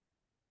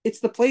 It's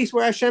the place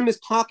where Hashem is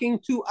talking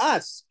to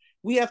us.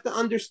 We have to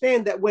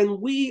understand that when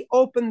we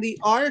open the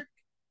ark,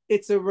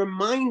 it's a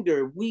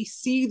reminder. We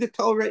see the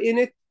Torah in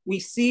it. We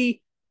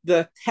see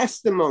the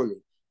testimony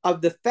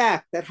of the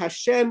fact that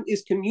Hashem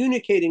is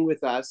communicating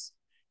with us,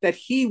 that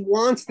he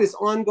wants this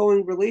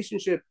ongoing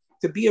relationship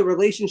to be a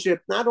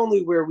relationship not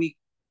only where we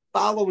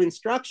follow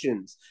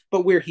instructions,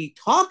 but where he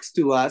talks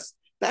to us.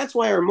 That's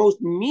why our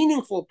most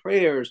meaningful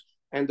prayers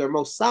and our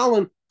most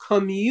solemn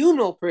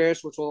communal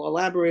prayers, which we'll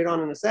elaborate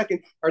on in a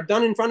second, are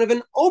done in front of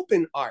an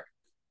open ark.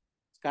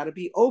 It's got to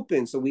be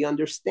open so we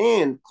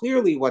understand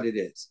clearly what it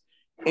is.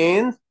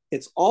 And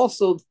it's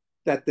also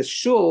that the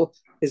shul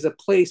is a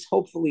place,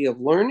 hopefully, of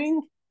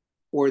learning,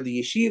 or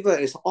the yeshiva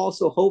is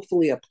also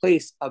hopefully a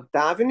place of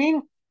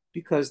davening,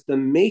 because the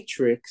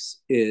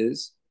matrix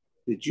is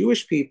the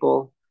Jewish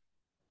people,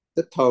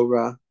 the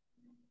Torah,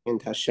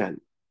 and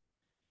Hashem.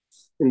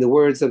 In the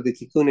words of the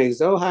Tikkunei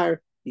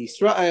Zohar,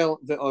 Yisrael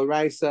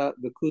ve'oraisa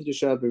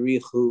ve'kudusha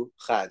v'richu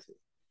chad.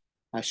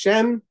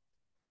 Hashem,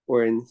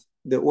 or in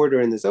the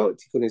order in the Zohar,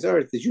 Tikkunei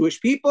Zohar, the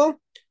Jewish people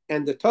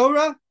and the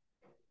Torah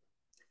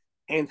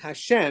and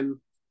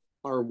Hashem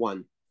are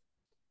one.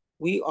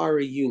 We are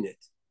a unit.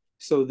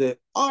 So the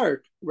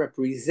ark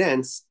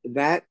represents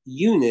that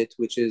unit,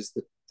 which is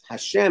the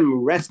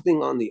Hashem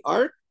resting on the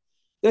ark,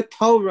 the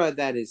Torah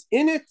that is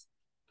in it,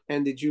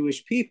 and the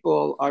Jewish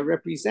people are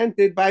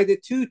represented by the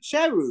two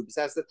cherubs,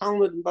 as the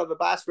Talmud in Bava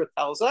Basra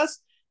tells us,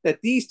 that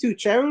these two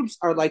cherubs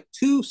are like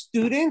two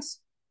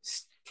students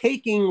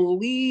taking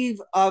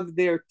leave of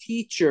their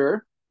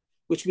teacher,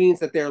 which means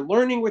that they're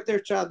learning with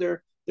each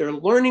other, they're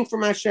learning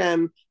from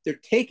Hashem, they're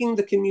taking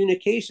the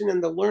communication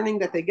and the learning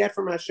that they get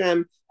from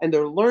Hashem, and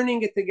they're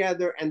learning it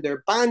together, and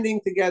they're bonding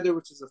together,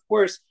 which is, of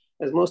course,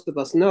 as most of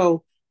us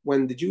know,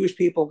 when the Jewish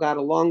people got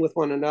along with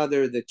one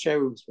another, the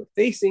cherubs were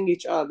facing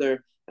each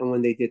other, and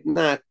when they did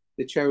not,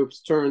 the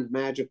cherubs turned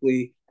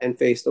magically and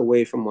faced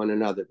away from one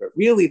another. But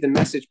really, the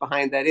message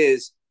behind that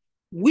is,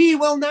 we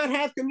will not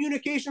have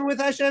communication with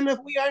Hashem if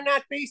we are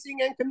not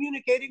facing and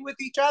communicating with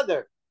each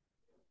other.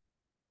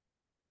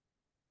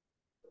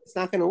 It's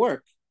not going to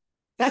work.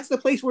 That's the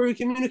place where we're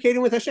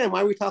communicating with Hashem.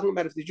 Why are we talking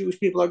about if the Jewish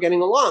people are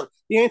getting along?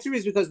 The answer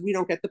is because we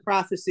don't get the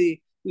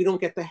prophecy, we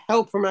don't get the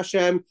help from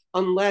Hashem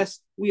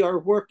unless we are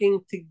working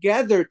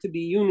together to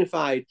be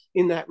unified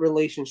in that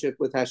relationship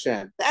with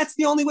Hashem. That's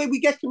the only way we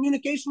get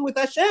communication with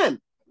Hashem.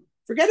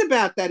 Forget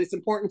about that. It's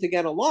important to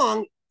get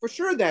along. For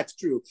sure, that's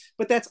true.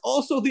 But that's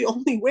also the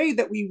only way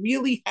that we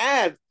really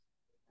have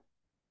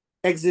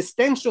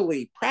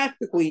existentially,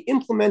 practically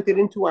implemented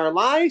into our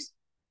lives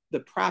the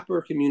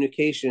proper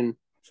communication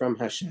from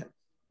Hashem.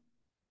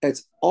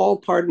 It's all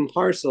part and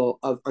parcel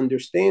of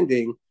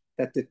understanding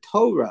that the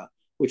Torah,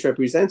 which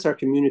represents our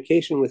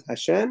communication with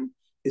Hashem,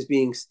 is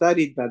being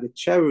studied by the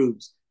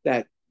cherubs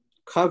that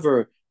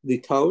cover the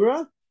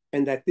Torah,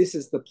 and that this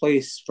is the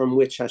place from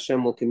which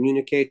Hashem will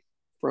communicate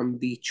from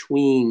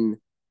between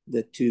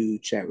the two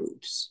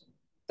cherubs.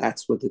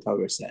 That's what the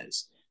Torah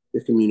says.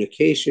 The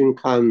communication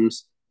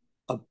comes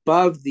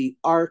above the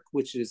ark,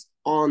 which is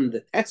on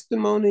the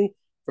testimony,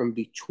 from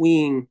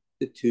between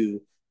the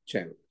two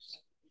cherubs.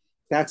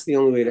 That's the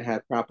only way to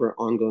have proper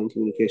ongoing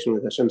communication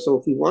with Hashem. So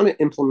if we want to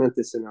implement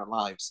this in our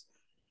lives,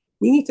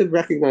 we need to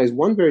recognize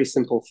one very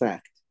simple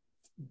fact.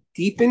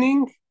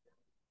 Deepening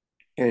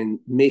and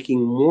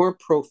making more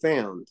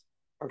profound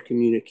our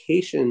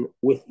communication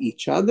with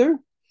each other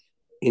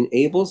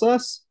enables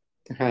us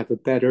to have a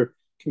better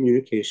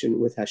communication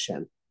with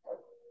Hashem.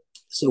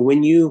 So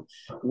when you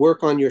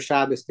work on your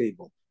Shabbos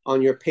table,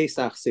 on your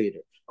Pesach Seder,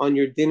 on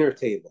your dinner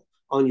table,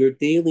 on your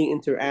daily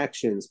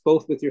interactions,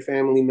 both with your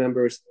family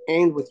members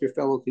and with your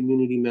fellow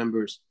community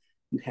members,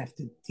 you have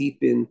to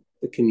deepen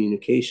the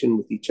communication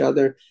with each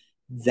other.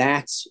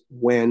 That's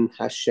when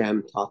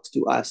Hashem talks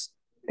to us.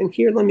 And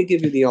here, let me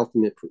give you the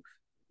ultimate proof.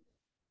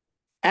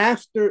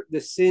 After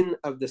the sin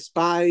of the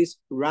spies,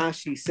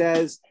 Rashi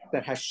says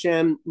that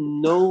Hashem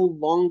no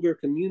longer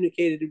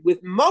communicated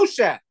with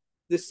Moshe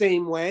the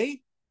same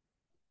way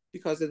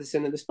because of the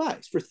sin of the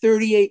spies. For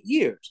 38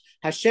 years,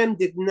 Hashem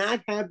did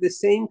not have the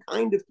same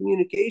kind of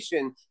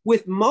communication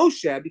with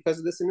Moshe because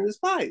of the sin of the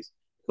spies.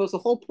 Because the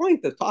whole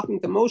point of talking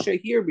to Moshe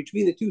here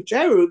between the two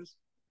cherubs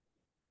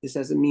is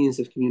as a means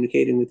of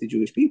communicating with the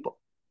Jewish people.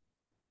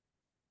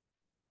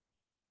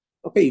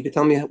 Okay, you can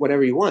tell me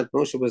whatever you want.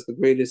 Moshe was the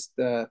greatest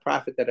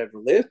prophet that ever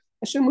lived.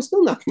 Hashem was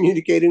still not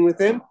communicating with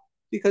him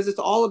because it's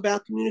all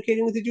about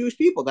communicating with the Jewish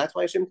people. That's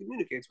why Hashem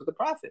communicates with the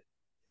prophet.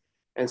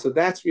 And so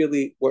that's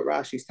really what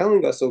Rashi is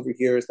telling us over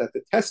here, is that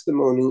the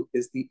testimony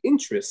is the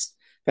interest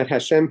that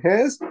Hashem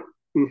has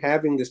in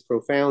having this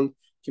profound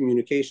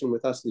communication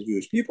with us, the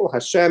Jewish people.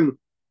 Hashem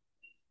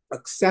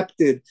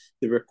accepted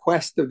the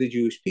request of the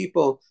Jewish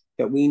people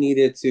that we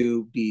needed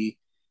to be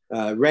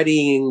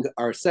readying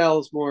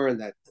ourselves more,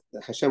 and that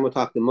Hashem would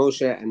talk to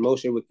Moshe, and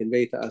Moshe would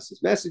convey to us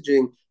his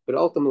messaging. But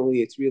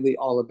ultimately, it's really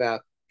all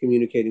about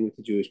communicating with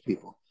the Jewish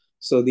people.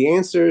 So the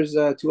answers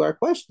to our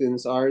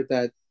questions are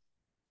that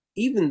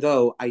even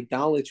though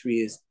idolatry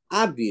is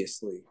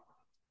obviously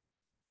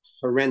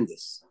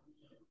horrendous,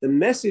 the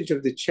message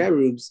of the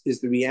cherubs is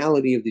the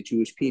reality of the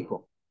Jewish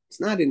people. It's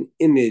not an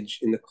image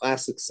in the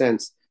classic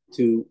sense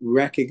to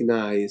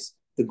recognize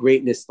the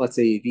greatness, let's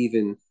say, of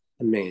even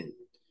a man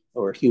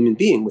or a human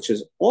being, which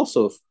is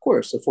also, of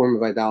course, a form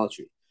of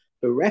idolatry.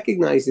 But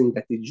recognizing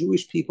that the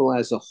Jewish people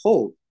as a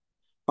whole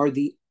are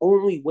the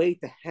only way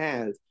to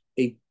have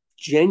a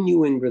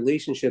genuine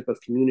relationship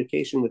of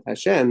communication with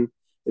Hashem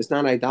is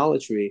not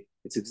idolatry.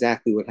 It's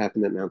exactly what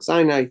happened at Mount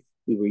Sinai.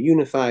 We were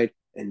unified,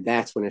 and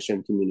that's when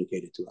Hashem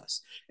communicated to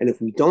us. And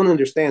if we don't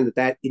understand that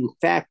that, in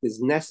fact,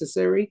 is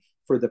necessary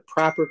for the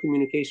proper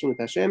communication with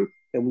Hashem,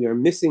 then we are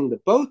missing the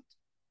boat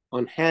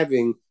on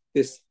having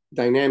this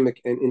dynamic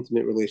and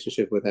intimate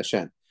relationship with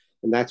Hashem.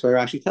 And that's why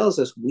Rashi tells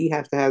us we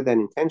have to have that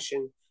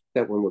intention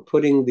that when we're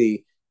putting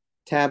the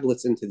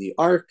tablets into the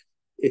ark,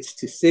 it's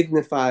to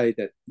signify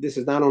that this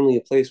is not only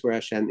a place where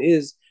Hashem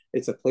is,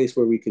 it's a place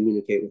where we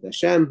communicate with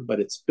Hashem, but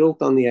it's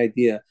built on the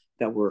idea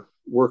that we're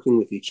working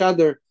with each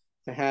other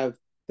to have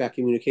that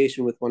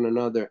communication with one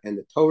another and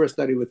the Torah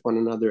study with one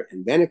another,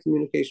 and then a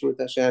communication with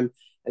Hashem.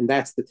 And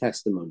that's the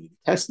testimony.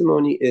 The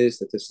testimony is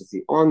that this is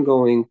the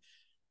ongoing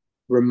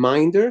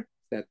reminder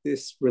that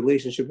this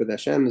relationship with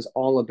Hashem is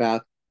all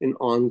about an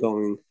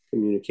ongoing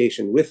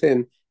communication with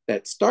Him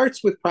that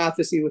starts with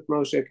prophecy with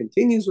Moshe,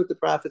 continues with the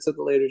prophets of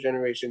the later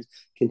generations,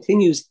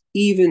 continues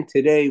even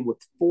today with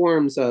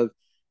forms of,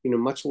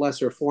 much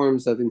lesser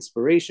forms of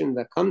inspiration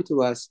that come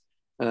to us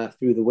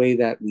through the way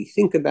that we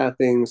think about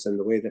things and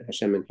the way that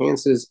Hashem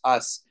enhances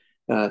us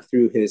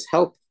through His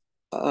help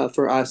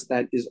for us.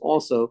 That is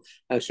also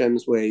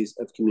Hashem's ways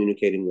of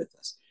communicating with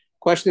us.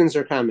 Questions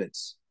or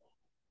comments?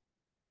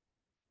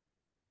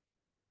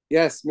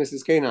 Yes,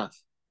 Mrs. Kanoff.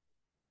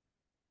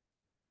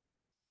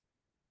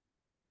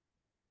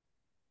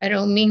 I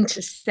don't mean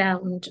to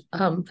sound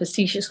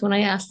facetious when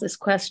I ask this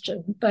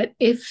question, but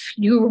if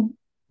you're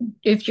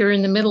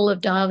in the middle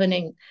of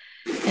davening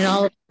and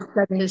all of a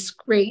sudden this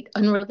great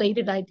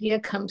unrelated idea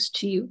comes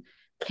to you,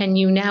 can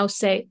you now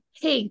say,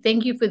 hey,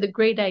 thank you for the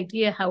great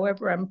idea.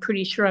 However, I'm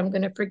pretty sure I'm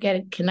going to forget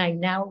it. Can I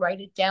now write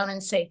it down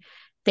and say,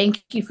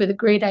 thank you for the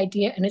great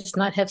idea, and it's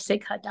not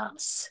Hefsek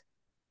Hadas?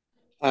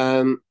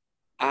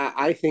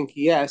 I think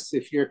yes,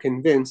 if you're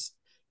convinced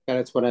that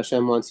it's what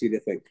Hashem wants you to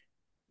think.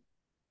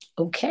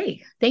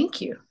 Okay,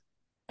 thank you.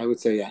 I would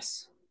say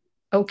yes.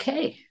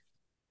 Okay,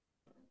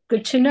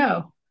 good to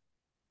know.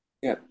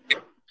 Yeah.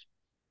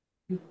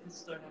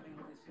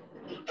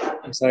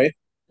 I'm sorry?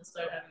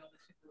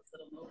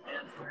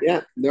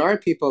 Yeah, there are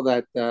people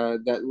that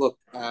look,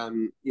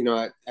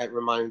 at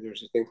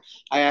reminders of things.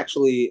 I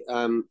actually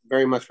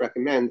very much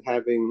recommend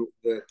having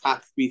the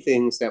top 3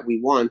 things that we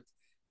want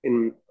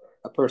in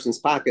a person's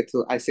pocket.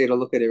 I say to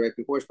look at it right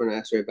before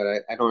Shemona Esrei, but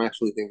I don't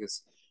actually think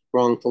it's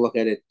wrong to look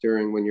at it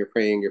when you're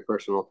praying your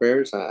personal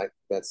prayers.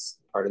 That's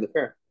part of the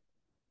prayer.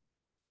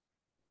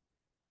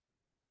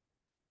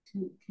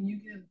 Can you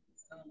give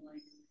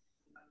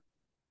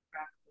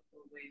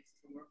practical ways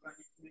to work on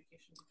your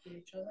communication with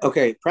each other?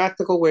 Okay,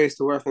 practical ways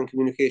to work on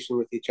communication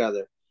with each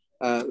other.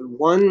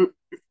 One,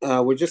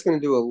 we're just going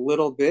to do a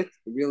little bit.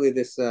 Really,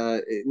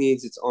 it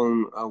needs its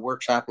own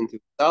workshop into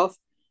itself.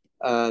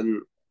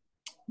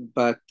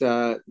 But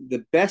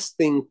the best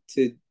thing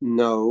to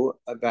know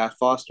about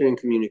fostering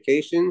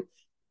communication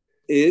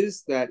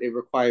is that it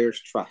requires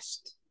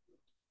trust.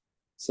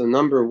 So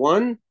number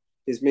 1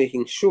 is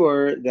making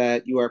sure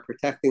that you are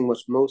protecting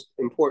what's most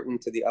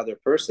important to the other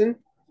person,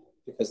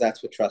 because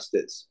that's what trust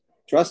is.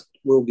 Trust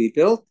will be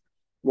built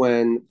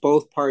when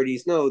both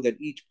parties know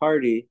that each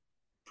party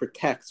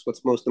protects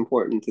what's most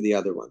important to the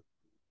other one.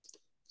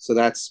 So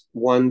that's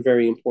one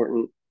very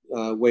important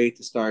way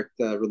to start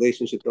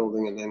relationship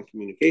building and then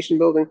communication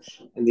building.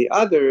 And the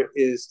other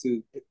is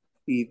to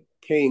be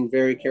paying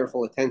very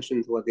careful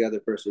attention to what the other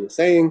person is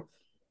saying.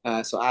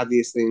 So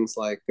obvious things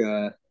like,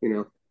 that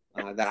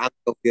I'm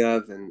guilty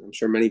of, and I'm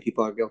sure many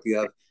people are guilty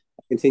of,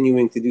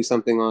 continuing to do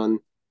something on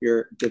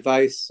your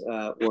device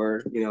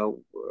or,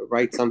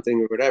 write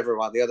something or whatever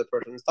while the other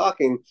person is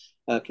talking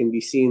can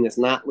be seen as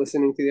not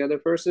listening to the other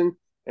person.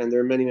 And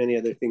there are many, many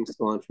other things to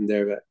go on from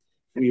there, but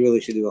we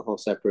really should do a whole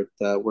separate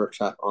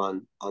workshop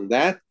on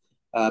that.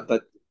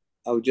 But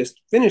I would just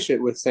finish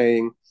it with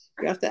saying,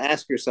 you have to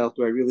ask yourself,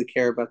 do I really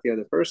care about the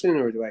other person,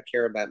 or do I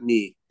care about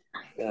me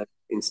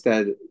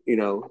instead,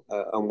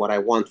 on what I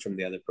want from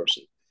the other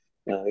person?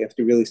 You have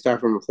to really start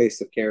from a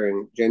place of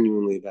caring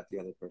genuinely about the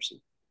other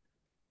person.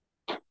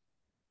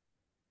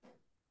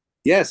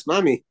 Yes,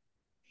 Mommy.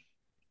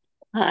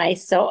 Hi,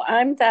 so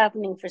I'm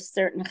davening for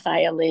certain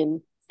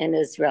chayalim in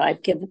Israel.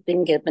 I've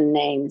been given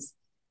names.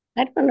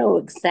 I don't know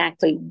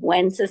exactly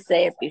when to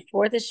say it,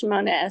 before the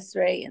Shemona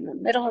Esrei, in the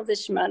middle of the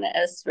Shemona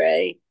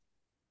Esrei,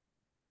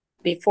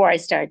 before I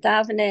start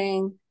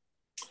davening.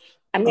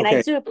 I mean, okay.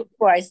 I do it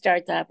before I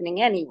start davening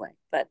anyway,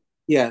 but...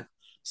 Yeah.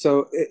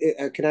 So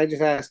can I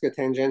just ask a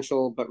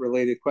tangential but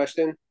related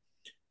question?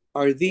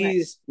 Are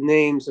these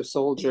names of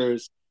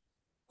soldiers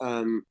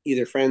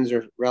either friends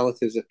or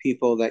relatives of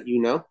people that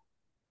you know?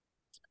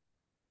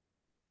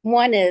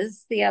 One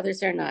is, the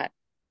others are not.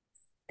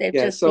 They've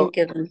just been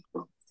given.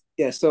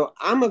 Yeah, so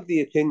I'm of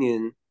the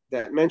opinion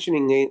that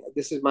mentioning name,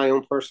 this is my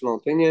own personal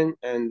opinion,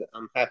 and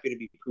I'm happy to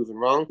be proven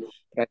wrong,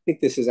 but I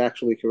think this is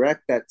actually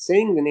correct, that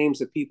saying the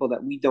names of people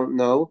that we don't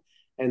know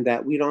and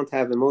that we don't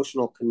have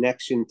emotional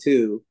connection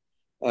to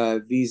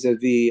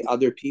vis-a-vis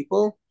other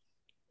people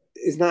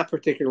is not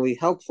particularly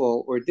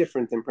helpful or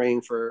different than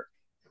praying for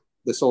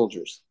the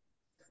soldiers.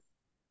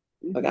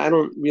 Like, I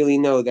don't really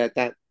know that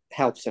that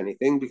helps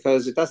anything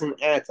because it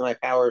doesn't add to my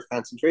power of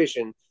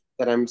concentration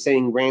that I'm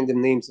saying random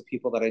names of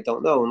people that I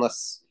don't know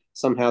unless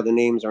somehow the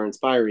names are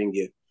inspiring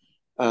you.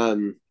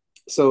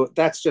 So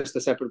that's just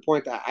a separate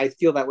point. I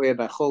feel that way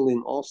about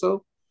Cholim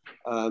also.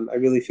 I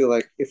really feel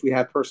like if we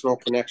have personal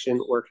connection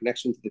or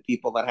connection to the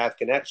people that have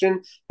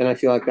connection, then I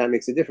feel like that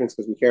makes a difference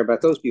because we care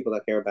about those people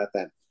that care about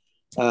them.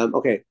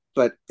 Okay,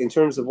 but in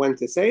terms of when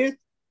to say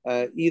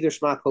it, either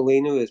Shema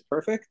Kolenu is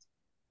perfect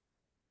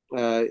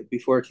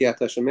before Kriyat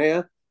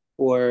Shemea,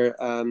 or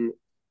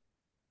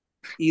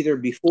either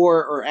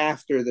before or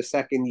after the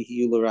second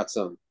Yehiyu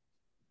L'Ratzon.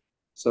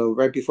 So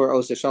right before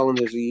Osa Shalom,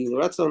 there's a Yehiyu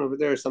L'Ratzon over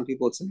there. Some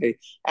people would say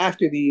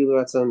after the Yehiyu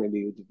L'Ratzon,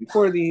 maybe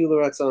before the Yehiyu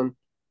L'Ratzon.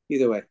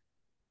 Either way.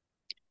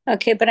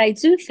 Okay, but I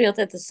do feel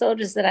that the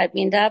soldiers that I've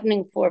been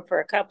davening for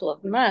a couple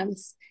of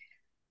months,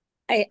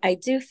 I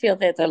do feel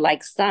that they're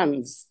like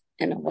sons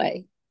in a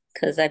way,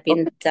 because I've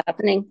been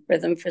davening for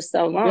them for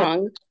so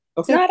long. Yeah.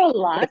 Okay. It's not a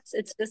lot.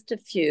 It's just a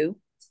few.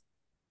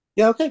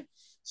 Yeah, okay.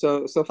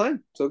 So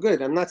fine. So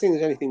good. I'm not saying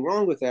there's anything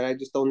wrong with that. I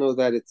just don't know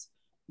that it's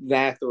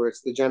that or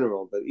it's the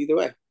general, but either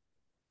way.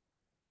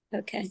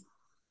 Okay.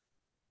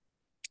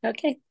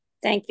 Okay.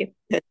 Thank you.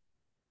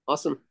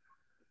 Awesome.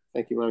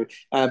 Thank you,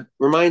 Mommy.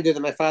 Reminder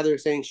that my father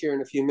is saying share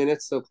in a few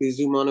minutes, so please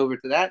zoom on over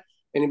to that.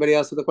 Anybody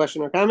else with a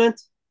question or comment?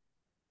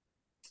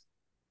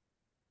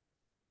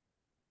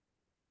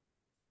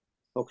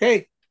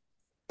 Okay.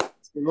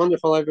 It's been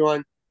wonderful,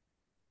 everyone.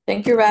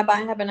 Thank you,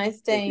 Rabbi. Have a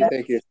nice day.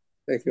 Thank you.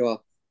 Thank you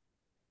all.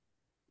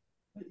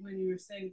 When you were saying